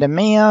on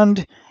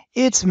demand.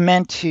 It's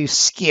meant to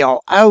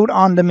scale out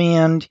on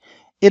demand.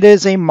 It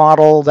is a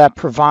model that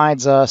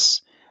provides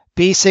us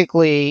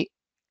basically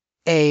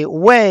a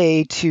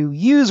way to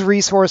use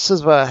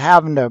resources without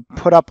having to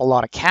put up a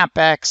lot of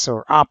CapEx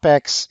or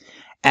OpEx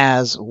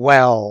as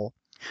well.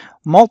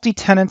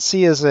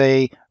 Multi-tenancy is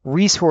a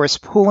resource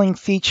pooling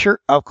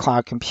feature of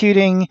cloud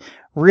computing,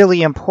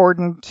 really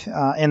important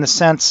in the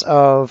sense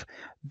of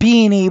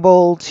being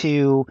able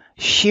to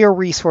share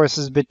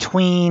resources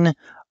between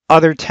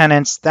other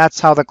tenants.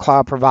 That's how the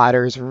cloud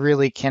providers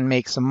really can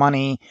make some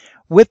money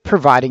with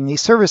providing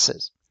these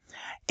services.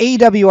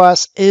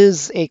 AWS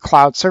is a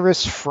cloud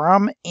service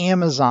from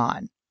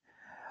Amazon.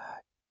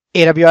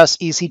 AWS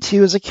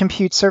EC2 is a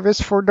compute service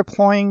for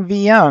deploying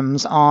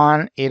VMs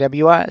on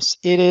AWS.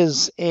 It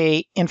is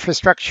an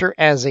infrastructure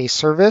as a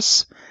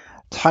service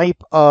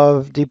type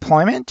of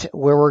deployment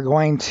where we're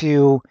going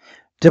to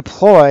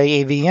deploy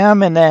a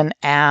VM and then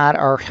add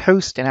our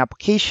host and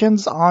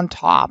applications on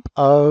top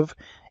of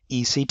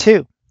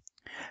EC2.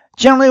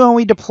 Generally, when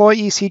we deploy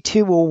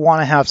EC2, we'll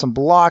want to have some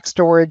block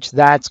storage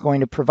that's going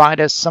to provide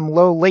us some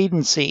low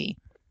latency.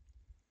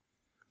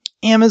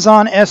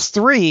 Amazon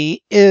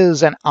S3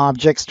 is an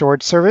object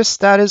storage service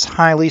that is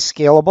highly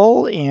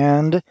scalable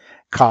and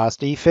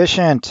cost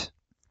efficient.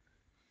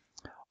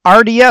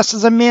 RDS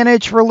is a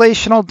managed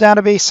relational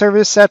database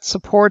service that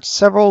supports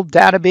several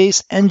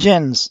database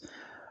engines.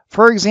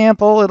 For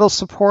example, it'll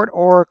support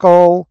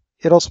Oracle,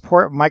 it'll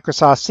support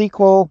Microsoft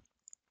SQL,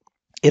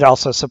 it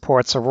also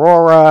supports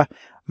Aurora,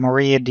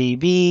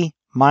 MariaDB,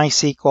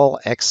 MySQL,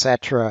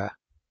 etc.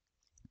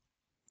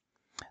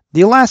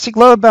 The Elastic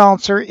Load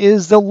Balancer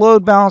is the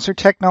load balancer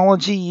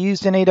technology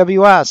used in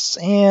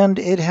AWS, and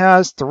it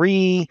has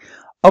three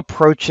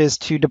approaches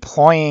to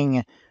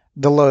deploying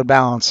the load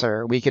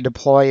balancer. We could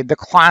deploy the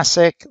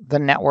classic, the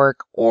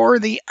network, or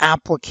the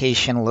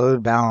application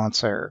load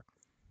balancer.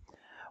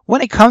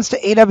 When it comes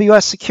to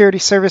AWS security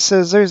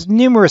services, there's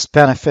numerous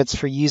benefits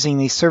for using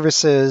these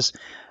services,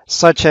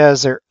 such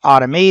as they're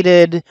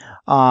automated,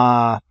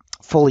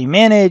 fully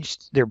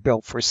managed, they're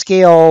built for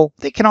scale.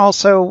 They can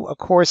also, of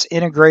course,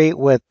 integrate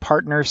with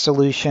partner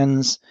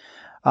solutions.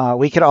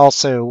 We could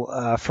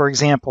also, for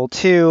example,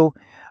 too,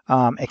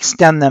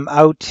 extend them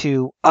out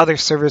to other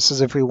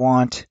services if we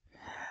want.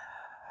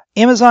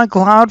 Amazon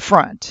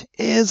CloudFront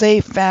is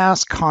a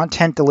fast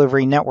content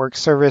delivery network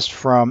service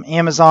from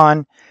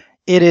Amazon.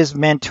 It is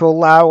meant to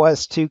allow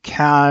us to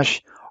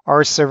cache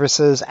our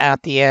services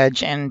at the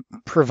edge and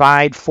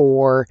provide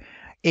for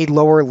a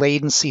lower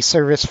latency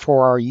service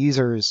for our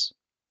users.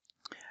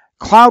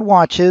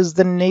 CloudWatch is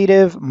the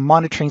native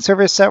monitoring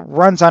service that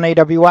runs on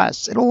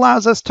AWS. It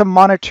allows us to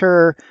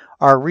monitor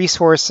our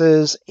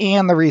resources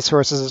and the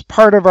resources as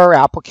part of our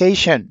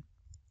application.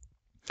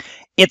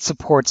 It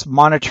supports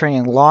monitoring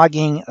and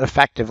logging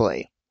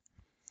effectively.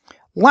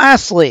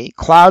 Lastly,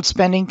 cloud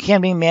spending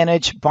can be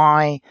managed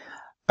by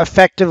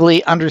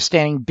effectively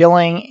understanding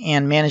billing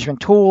and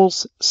management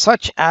tools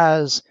such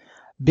as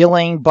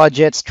billing,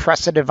 budgets,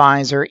 Trusted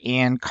Advisor,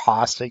 and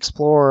Cost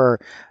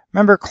Explorer.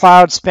 Remember,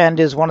 cloud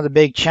spend is one of the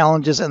big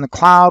challenges in the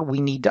cloud.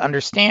 We need to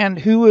understand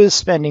who is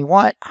spending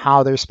what,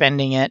 how they're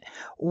spending it,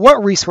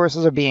 what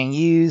resources are being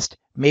used,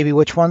 maybe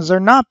which ones are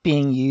not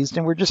being used,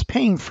 and we're just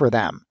paying for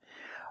them.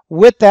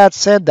 With that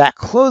said, that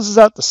closes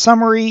out the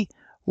summary.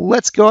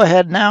 Let's go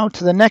ahead now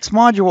to the next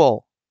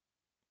module.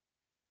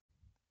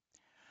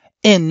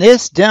 In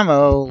this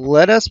demo,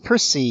 let us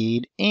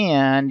proceed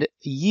and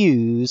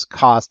use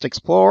Cost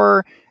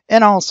Explorer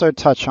and also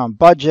touch on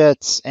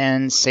budgets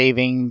and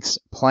savings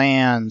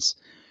plans.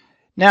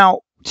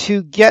 Now,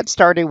 to get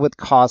started with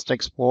Cost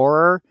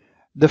Explorer,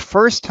 the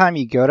first time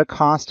you go to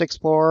Cost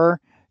Explorer,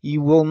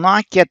 you will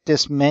not get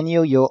this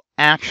menu. You'll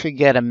actually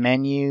get a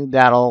menu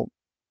that'll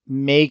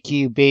make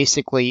you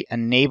basically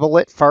enable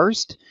it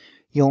first.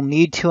 You'll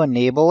need to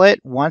enable it.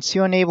 Once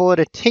you enable it,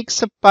 it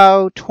takes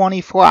about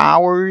 24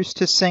 hours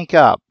to sync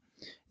up.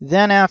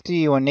 Then after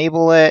you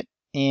enable it,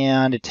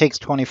 and it takes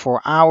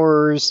 24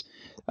 hours,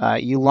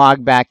 you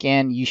log back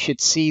in, you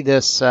should see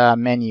this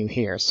menu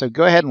here. So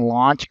go ahead and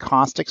launch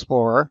Cost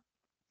Explorer.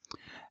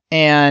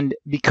 And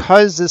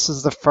because this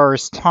is the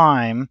first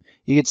time,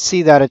 you can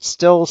see that it's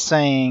still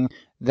saying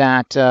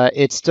that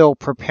it's still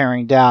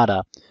preparing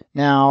data.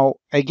 Now,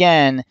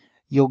 again,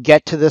 you'll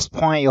get to this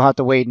point, you'll have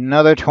to wait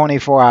another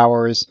 24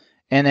 hours,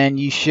 and then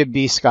you should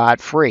be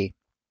scot-free.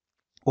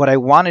 What I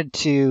wanted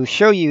to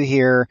show you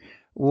here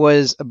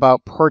was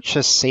about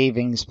purchase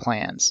savings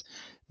plans.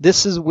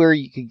 This is where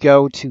you could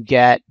go to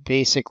get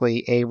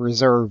basically a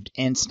reserved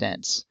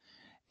instance.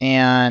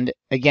 And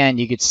again,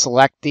 you could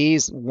select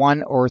these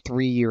 1 or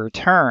 3 year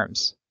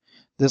terms.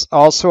 This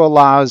also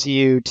allows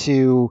you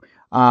to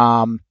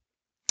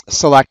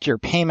select your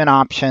payment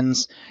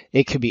options.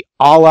 It could be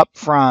all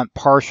upfront,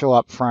 partial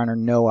upfront, or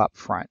no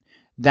upfront.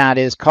 That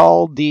is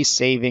called the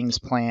savings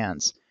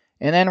plans.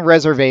 And then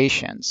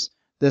reservations.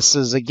 This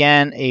is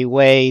again a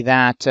way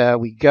that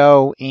we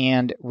go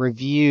and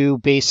review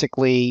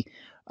basically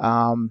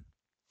our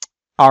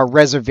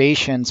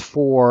reservations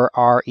for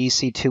our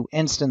EC2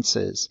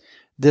 instances.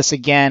 This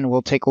again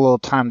will take a little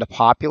time to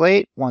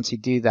populate once you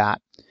do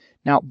that.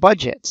 Now,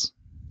 budgets.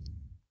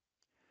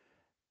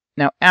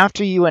 Now,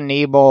 after you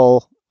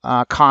enable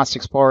Cost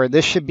Explorer,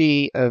 this should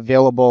be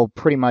available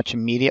pretty much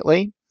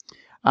immediately.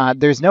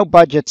 There's no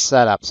budget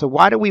set up. So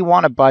why do we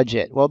want a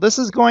budget? Well, this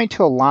is going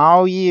to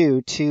allow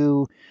you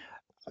to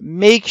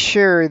make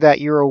sure that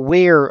you're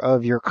aware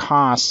of your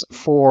costs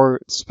for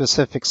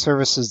specific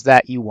services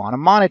that you want to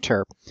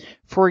monitor.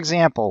 For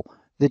example,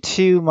 the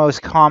two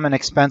most common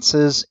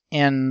expenses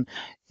in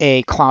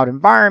a cloud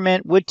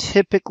environment would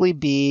typically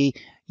be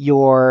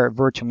your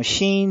virtual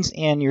machines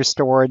and your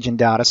storage and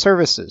data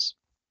services.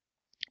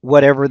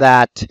 Whatever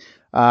that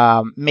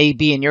may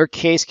be in your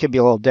case could be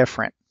a little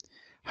different.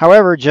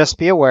 However, just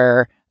be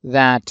aware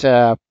that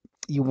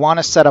you want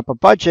to set up a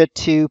budget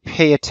to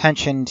pay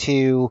attention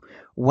to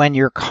when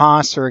your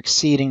costs are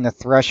exceeding the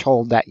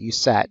threshold that you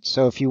set.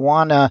 So if you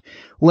want to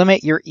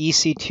limit your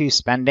EC2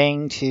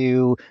 spending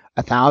to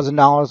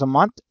 $1,000 a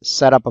month,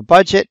 set up a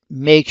budget,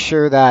 make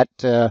sure that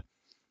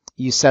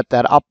you set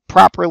that up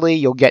properly,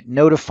 you'll get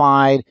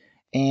notified,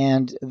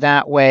 and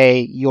that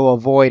way you'll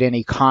avoid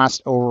any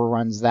cost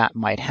overruns that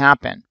might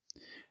happen.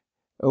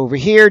 Over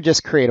here,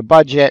 just create a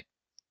budget.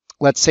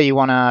 Let's say you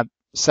want to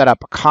set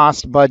up a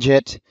cost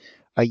budget,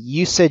 a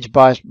usage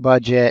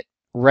budget,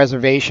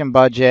 reservation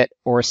budget,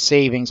 or a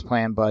savings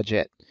plan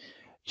budget.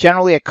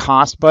 Generally, a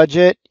cost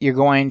budget, you're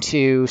going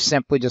to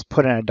simply just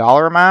put in a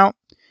dollar amount,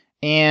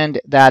 and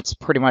that's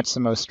pretty much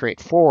the most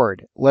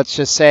straightforward. Let's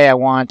just say I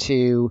want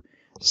to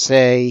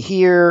say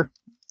here,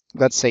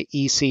 let's say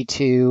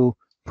EC2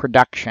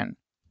 production.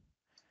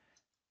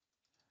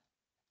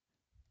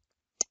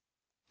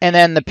 And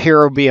then the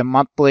period will be a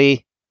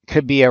monthly,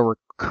 could be a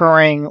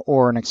recurring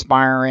or an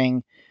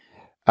expiring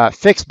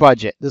fixed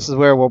budget. This is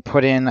where we'll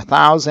put in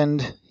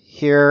 1,000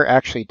 here.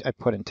 Actually, I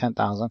put in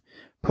 10,000.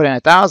 Put in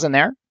 1,000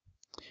 there.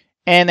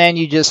 And then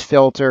you just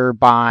filter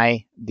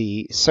by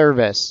the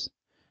service.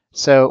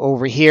 So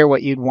over here,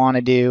 what you'd want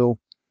to do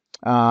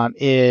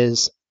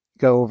is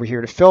go over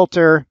here to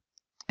filter,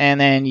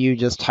 and then you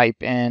just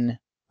type in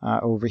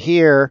over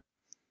here,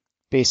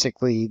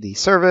 basically the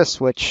service,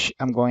 which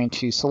I'm going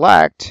to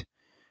select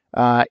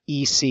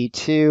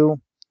EC2,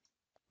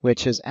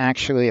 which is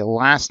actually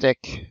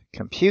Elastic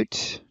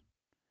Compute.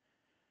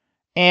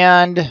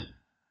 And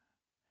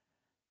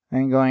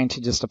I'm going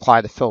to just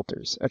apply the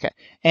filters. Okay,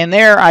 and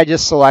there I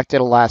just selected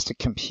Elastic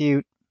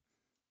Compute.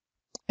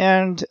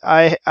 And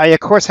I of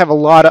course have a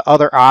lot of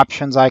other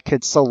options I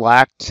could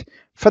select.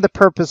 For the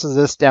purpose of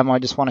this demo, I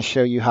just want to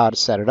show you how to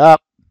set it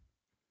up.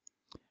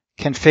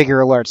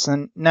 Configure alerts.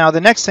 And now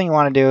the next thing you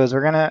want to do is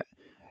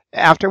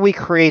after we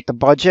create the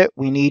budget,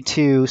 we need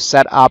to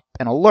set up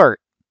an alert.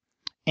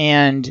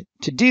 And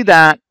to do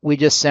that, we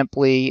just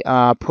simply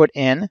put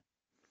in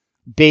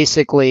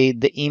basically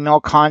the email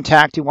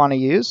contact you want to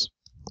use.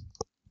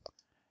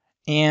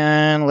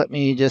 And let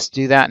me just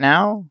do that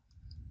now.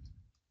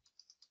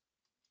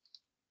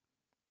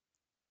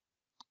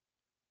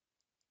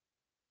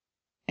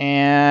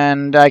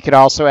 And I could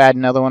also add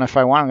another one if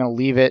I want. I'm going to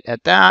leave it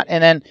at that.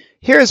 And then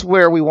here's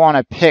where we want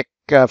to pick,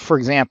 for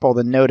example,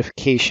 the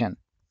notification.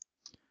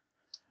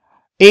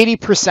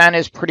 80%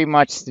 is pretty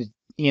much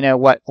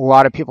what a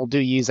lot of people do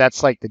use.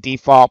 That's like the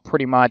default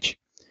pretty much.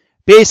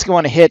 Basically,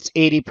 when it hits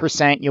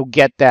 80%, you'll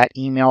get that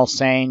email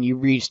saying you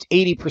reached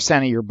 80%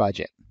 of your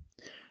budget.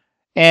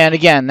 And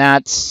again,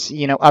 that's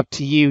up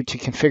to you to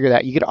configure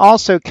that. You could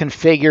also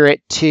configure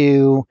it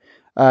to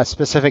a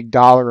specific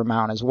dollar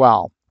amount as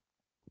well.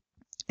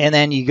 And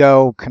then you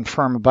go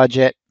confirm a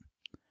budget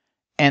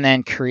and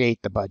then create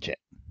the budget.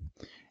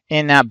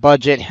 And that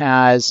budget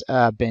has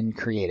been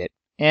created.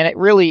 And it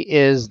really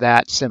is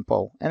that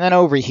simple. And then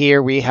over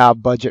here we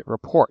have budget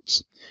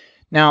reports.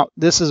 Now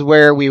this is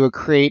where we would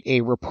create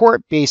a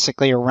report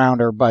basically around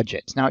our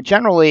budgets. Now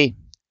generally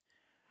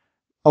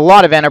a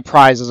lot of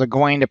enterprises are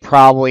going to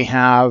probably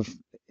have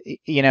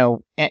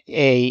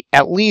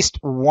at least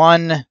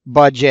one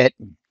budget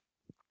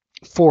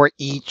for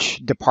each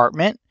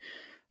department.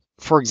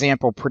 For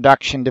example,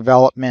 production,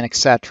 development,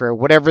 etc.,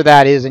 whatever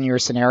that is in your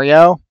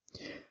scenario,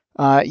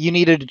 you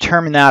need to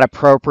determine that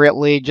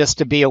appropriately just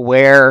to be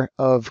aware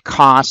of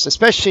costs,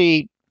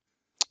 especially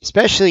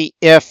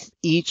if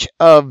each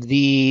of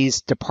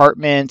these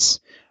departments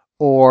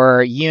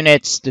or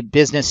units, the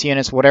business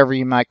units, whatever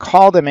you might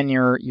call them in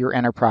your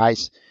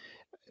enterprise,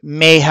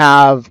 may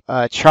have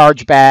a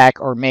chargeback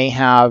or may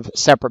have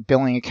separate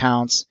billing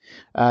accounts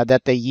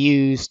that they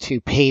use to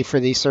pay for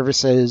these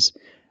services.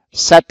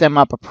 Set them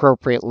up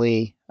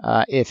appropriately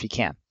if you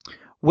can.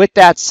 With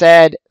that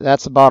said,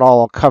 that's about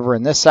all I'll cover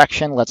in this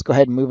section. Let's go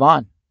ahead and move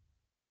on.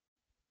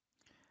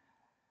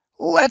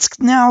 Let's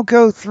now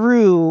go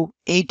through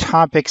a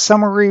topic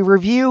summary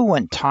review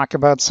and talk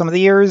about some of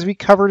the areas we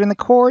covered in the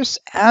course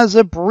as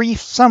a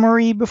brief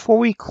summary before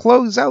we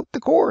close out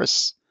the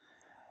course.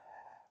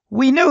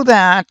 We know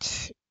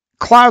that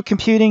cloud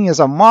computing is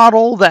a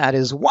model that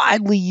is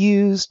widely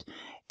used.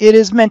 It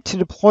is meant to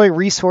deploy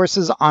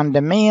resources on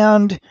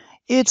demand.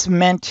 It's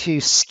meant to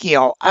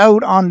scale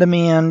out on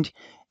demand.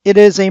 It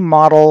is a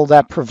model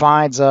that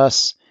provides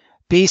us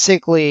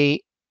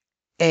basically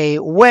a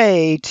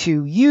way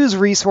to use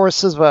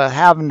resources without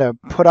having to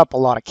put up a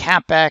lot of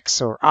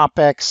CapEx or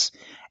OpEx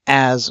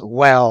as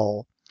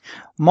well.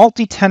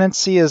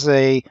 Multi-tenancy is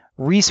a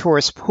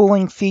resource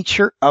pooling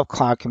feature of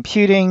cloud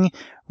computing,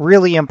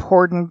 really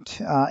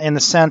important in the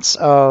sense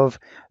of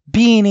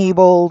being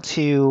able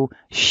to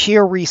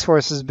share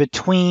resources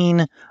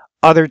between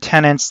other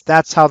tenants.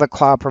 That's how the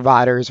cloud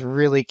providers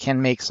really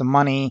can make some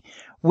money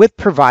with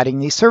providing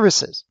these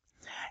services.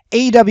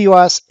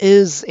 AWS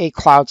is a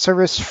cloud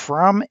service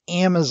from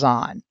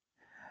Amazon.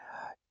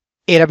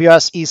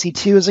 AWS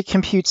EC2 is a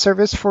compute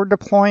service for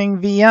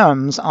deploying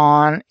VMs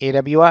on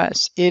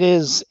AWS. It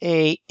is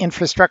an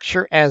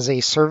infrastructure as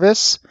a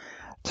service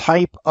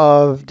type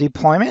of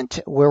deployment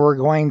where we're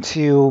going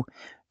to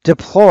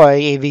deploy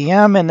a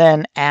VM and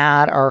then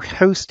add our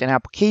host and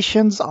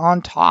applications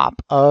on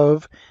top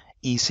of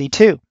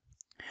EC2.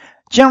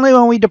 Generally,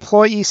 when we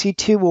deploy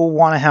EC2, we'll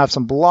want to have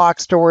some block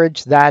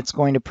storage. That's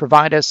going to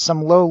provide us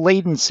some low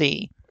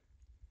latency.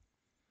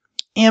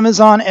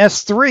 Amazon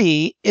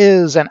S3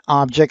 is an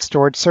object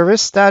storage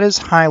service that is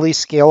highly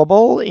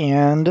scalable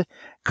and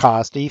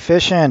cost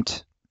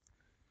efficient.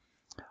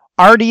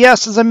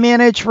 RDS is a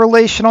managed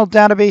relational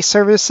database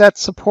service that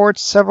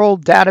supports several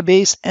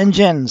database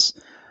engines.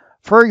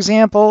 For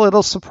example,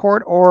 it'll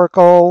support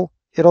Oracle,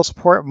 it'll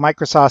support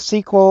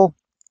Microsoft SQL,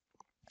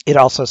 it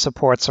also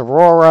supports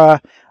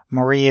Aurora,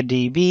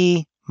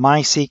 MariaDB,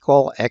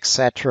 MySQL,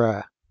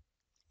 etc.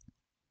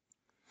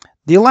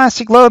 The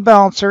Elastic Load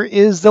Balancer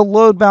is the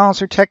load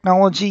balancer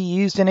technology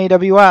used in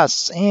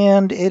AWS,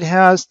 and it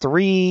has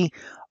three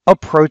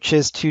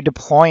approaches to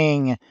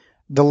deploying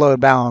the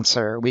load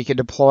balancer. We could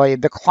deploy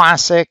the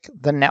classic,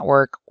 the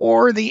network,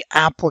 or the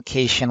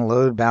application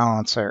load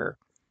balancer.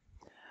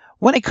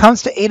 When it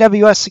comes to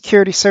AWS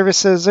security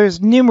services,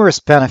 there's numerous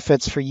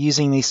benefits for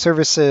using these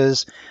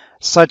services,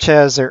 such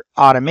as they're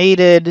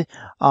automated,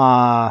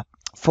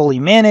 fully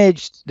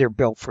managed, they're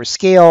built for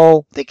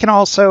scale. They can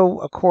also,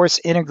 of course,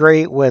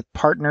 integrate with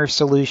partner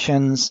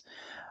solutions.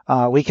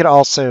 We could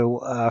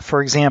also,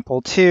 for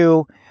example,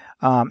 too,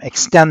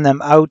 extend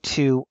them out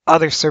to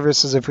other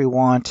services if we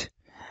want.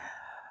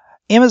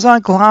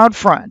 Amazon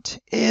CloudFront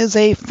is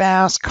a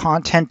fast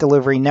content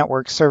delivery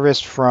network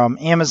service from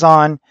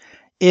Amazon.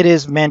 It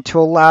is meant to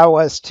allow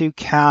us to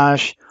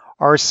cache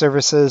our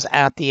services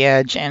at the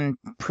edge and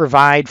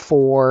provide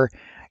for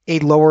a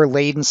lower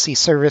latency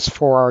service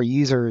for our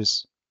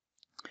users.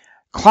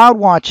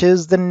 CloudWatch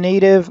is the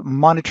native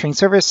monitoring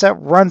service that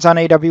runs on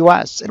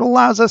AWS. It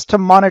allows us to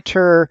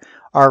monitor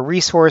our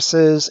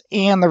resources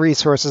and the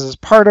resources as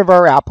part of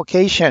our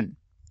application.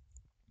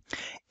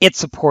 It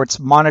supports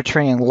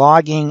monitoring and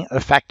logging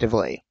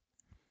effectively.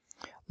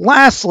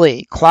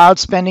 Lastly, cloud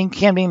spending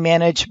can be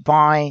managed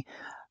by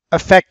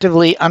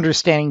effectively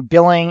understanding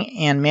billing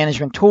and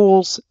management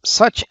tools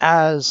such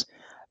as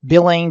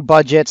Billing,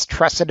 Budgets,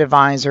 Trusted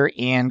Advisor,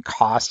 and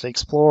Cost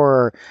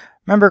Explorer.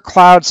 Remember,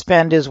 cloud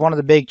spend is one of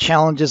the big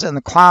challenges in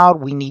the cloud.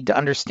 We need to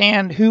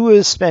understand who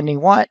is spending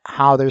what,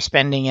 how they're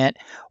spending it,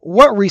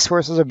 what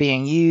resources are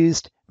being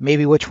used,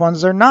 maybe which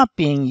ones are not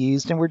being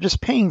used, and we're just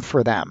paying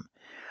for them.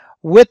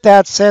 With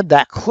that said,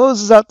 that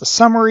closes out the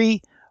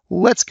summary.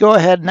 Let's go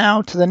ahead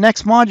now to the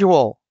next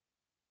module.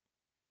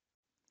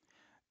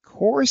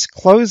 Course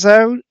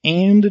closeout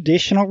and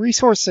additional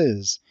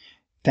resources.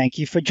 Thank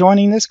you for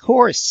joining this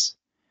course.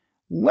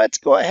 Let's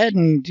go ahead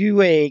and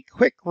do a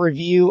quick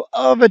review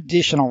of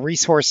additional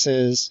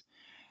resources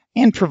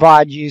and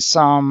provide you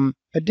some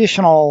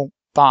additional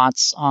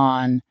thoughts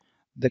on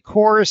the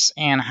course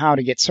and how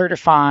to get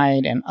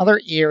certified and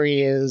other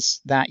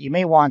areas that you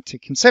may want to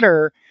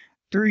consider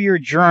through your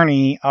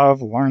journey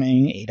of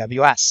learning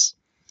AWS.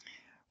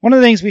 One of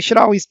the things we should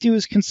always do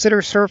is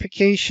consider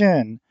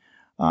certification.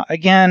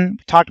 Again,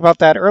 we talked about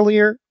that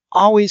earlier.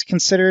 Always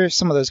consider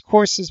some of those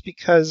courses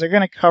because they're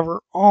going to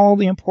cover all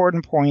the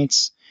important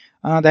points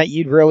that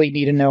you'd really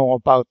need to know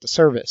about the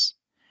service.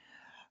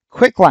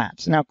 Quick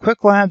Labs. Now,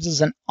 Quick Labs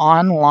is an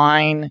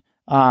online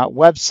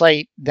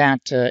website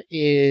that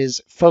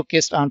is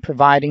focused on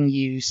providing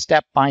you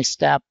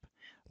step-by-step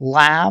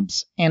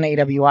labs in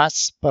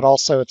AWS, but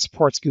also it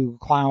supports Google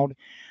Cloud.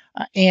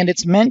 And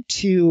it's meant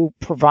to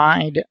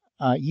provide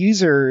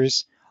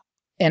users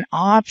an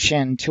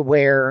option to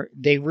where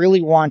they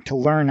really want to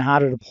learn how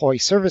to deploy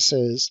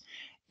services.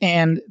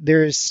 And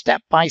there's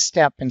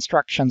step-by-step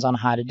instructions on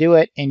how to do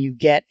it. And you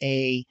get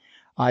a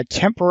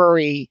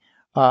temporary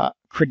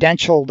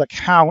credentialed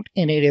account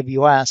in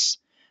AWS.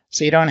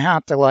 So you don't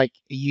have to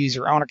use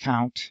your own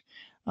account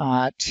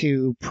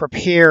to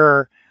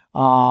prepare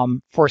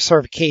for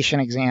certification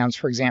exams,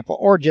 for example,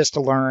 or just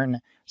to learn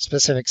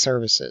specific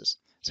services.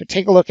 So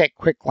take a look at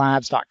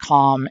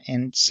quicklabs.com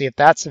and see if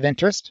that's of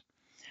interest.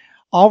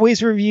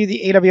 Always review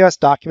the AWS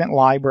document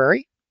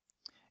library.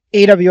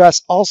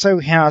 AWS also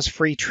has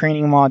free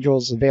training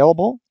modules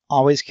available.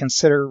 Always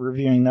consider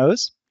reviewing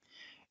those.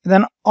 And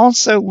then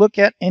also look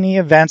at any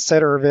events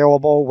that are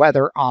available,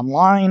 whether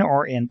online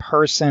or in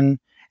person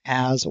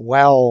as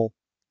well.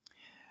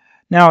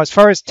 Now, as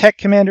far as Tech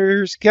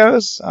Commanders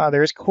goes,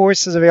 there's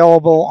courses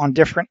available on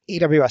different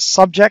AWS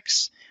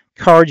subjects.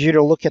 Encourage you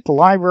to look at the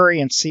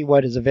library and see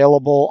what is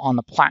available on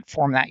the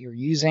platform that you're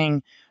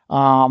using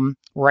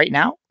right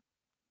now.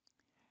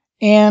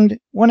 And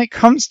when it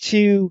comes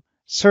to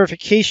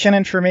certification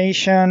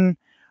information,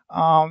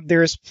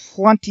 there's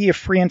plenty of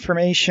free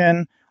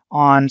information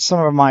on some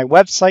of my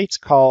websites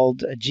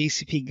called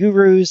GCP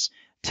Gurus,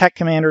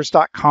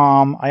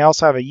 techcommanders.com. I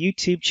also have a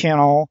YouTube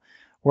channel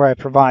where I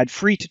provide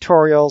free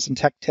tutorials and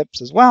tech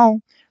tips as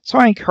well. So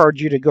I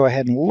encourage you to go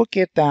ahead and look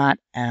at that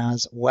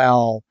as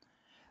well.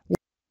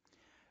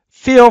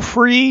 Feel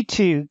free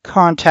to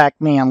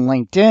contact me on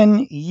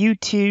LinkedIn,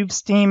 YouTube,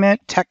 Steemit,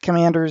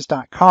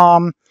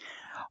 techcommanders.com.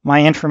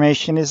 My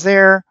information is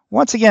there.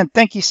 Once again,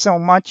 thank you so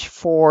much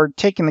for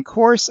taking the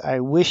course.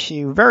 I wish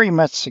you very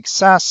much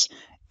success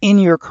in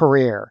your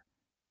career.